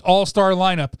Manscaped All-Star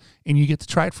lineup, and you get to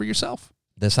try it for yourself.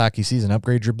 This hockey season,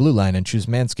 upgrade your blue line and choose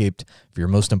Manscaped for your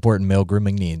most important male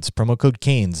grooming needs. Promo code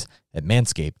CANES at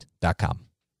manscaped.com.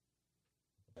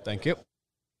 Thank you.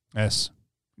 Yes.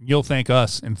 You'll thank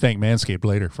us and thank Manscaped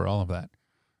later for all of that.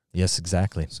 Yes,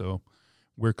 exactly. So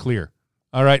we're clear.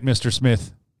 All right, Mr.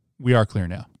 Smith, we are clear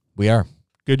now. We are.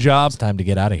 Good job. It's time to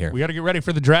get out of here. We got to get ready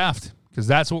for the draft because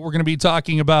that's what we're going to be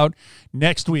talking about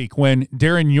next week when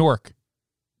Darren York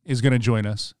is going to join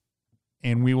us,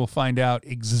 and we will find out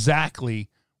exactly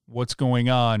what's going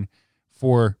on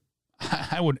for,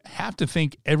 I would have to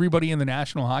think, everybody in the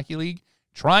National Hockey League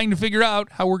trying to figure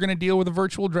out how we're going to deal with a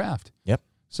virtual draft. Yep.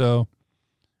 So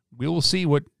we will see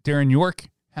what Darren York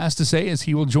has to say as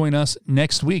he will join us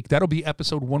next week. That'll be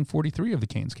episode 143 of the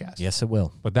Canes Cast. Yes, it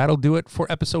will. But that'll do it for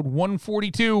episode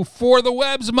 142. For the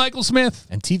Webs, Michael Smith.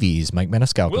 And TV's Mike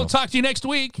Maniscalco. We'll talk to you next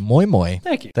week. Moi moi.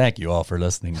 Thank you. Thank you all for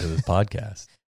listening to this podcast.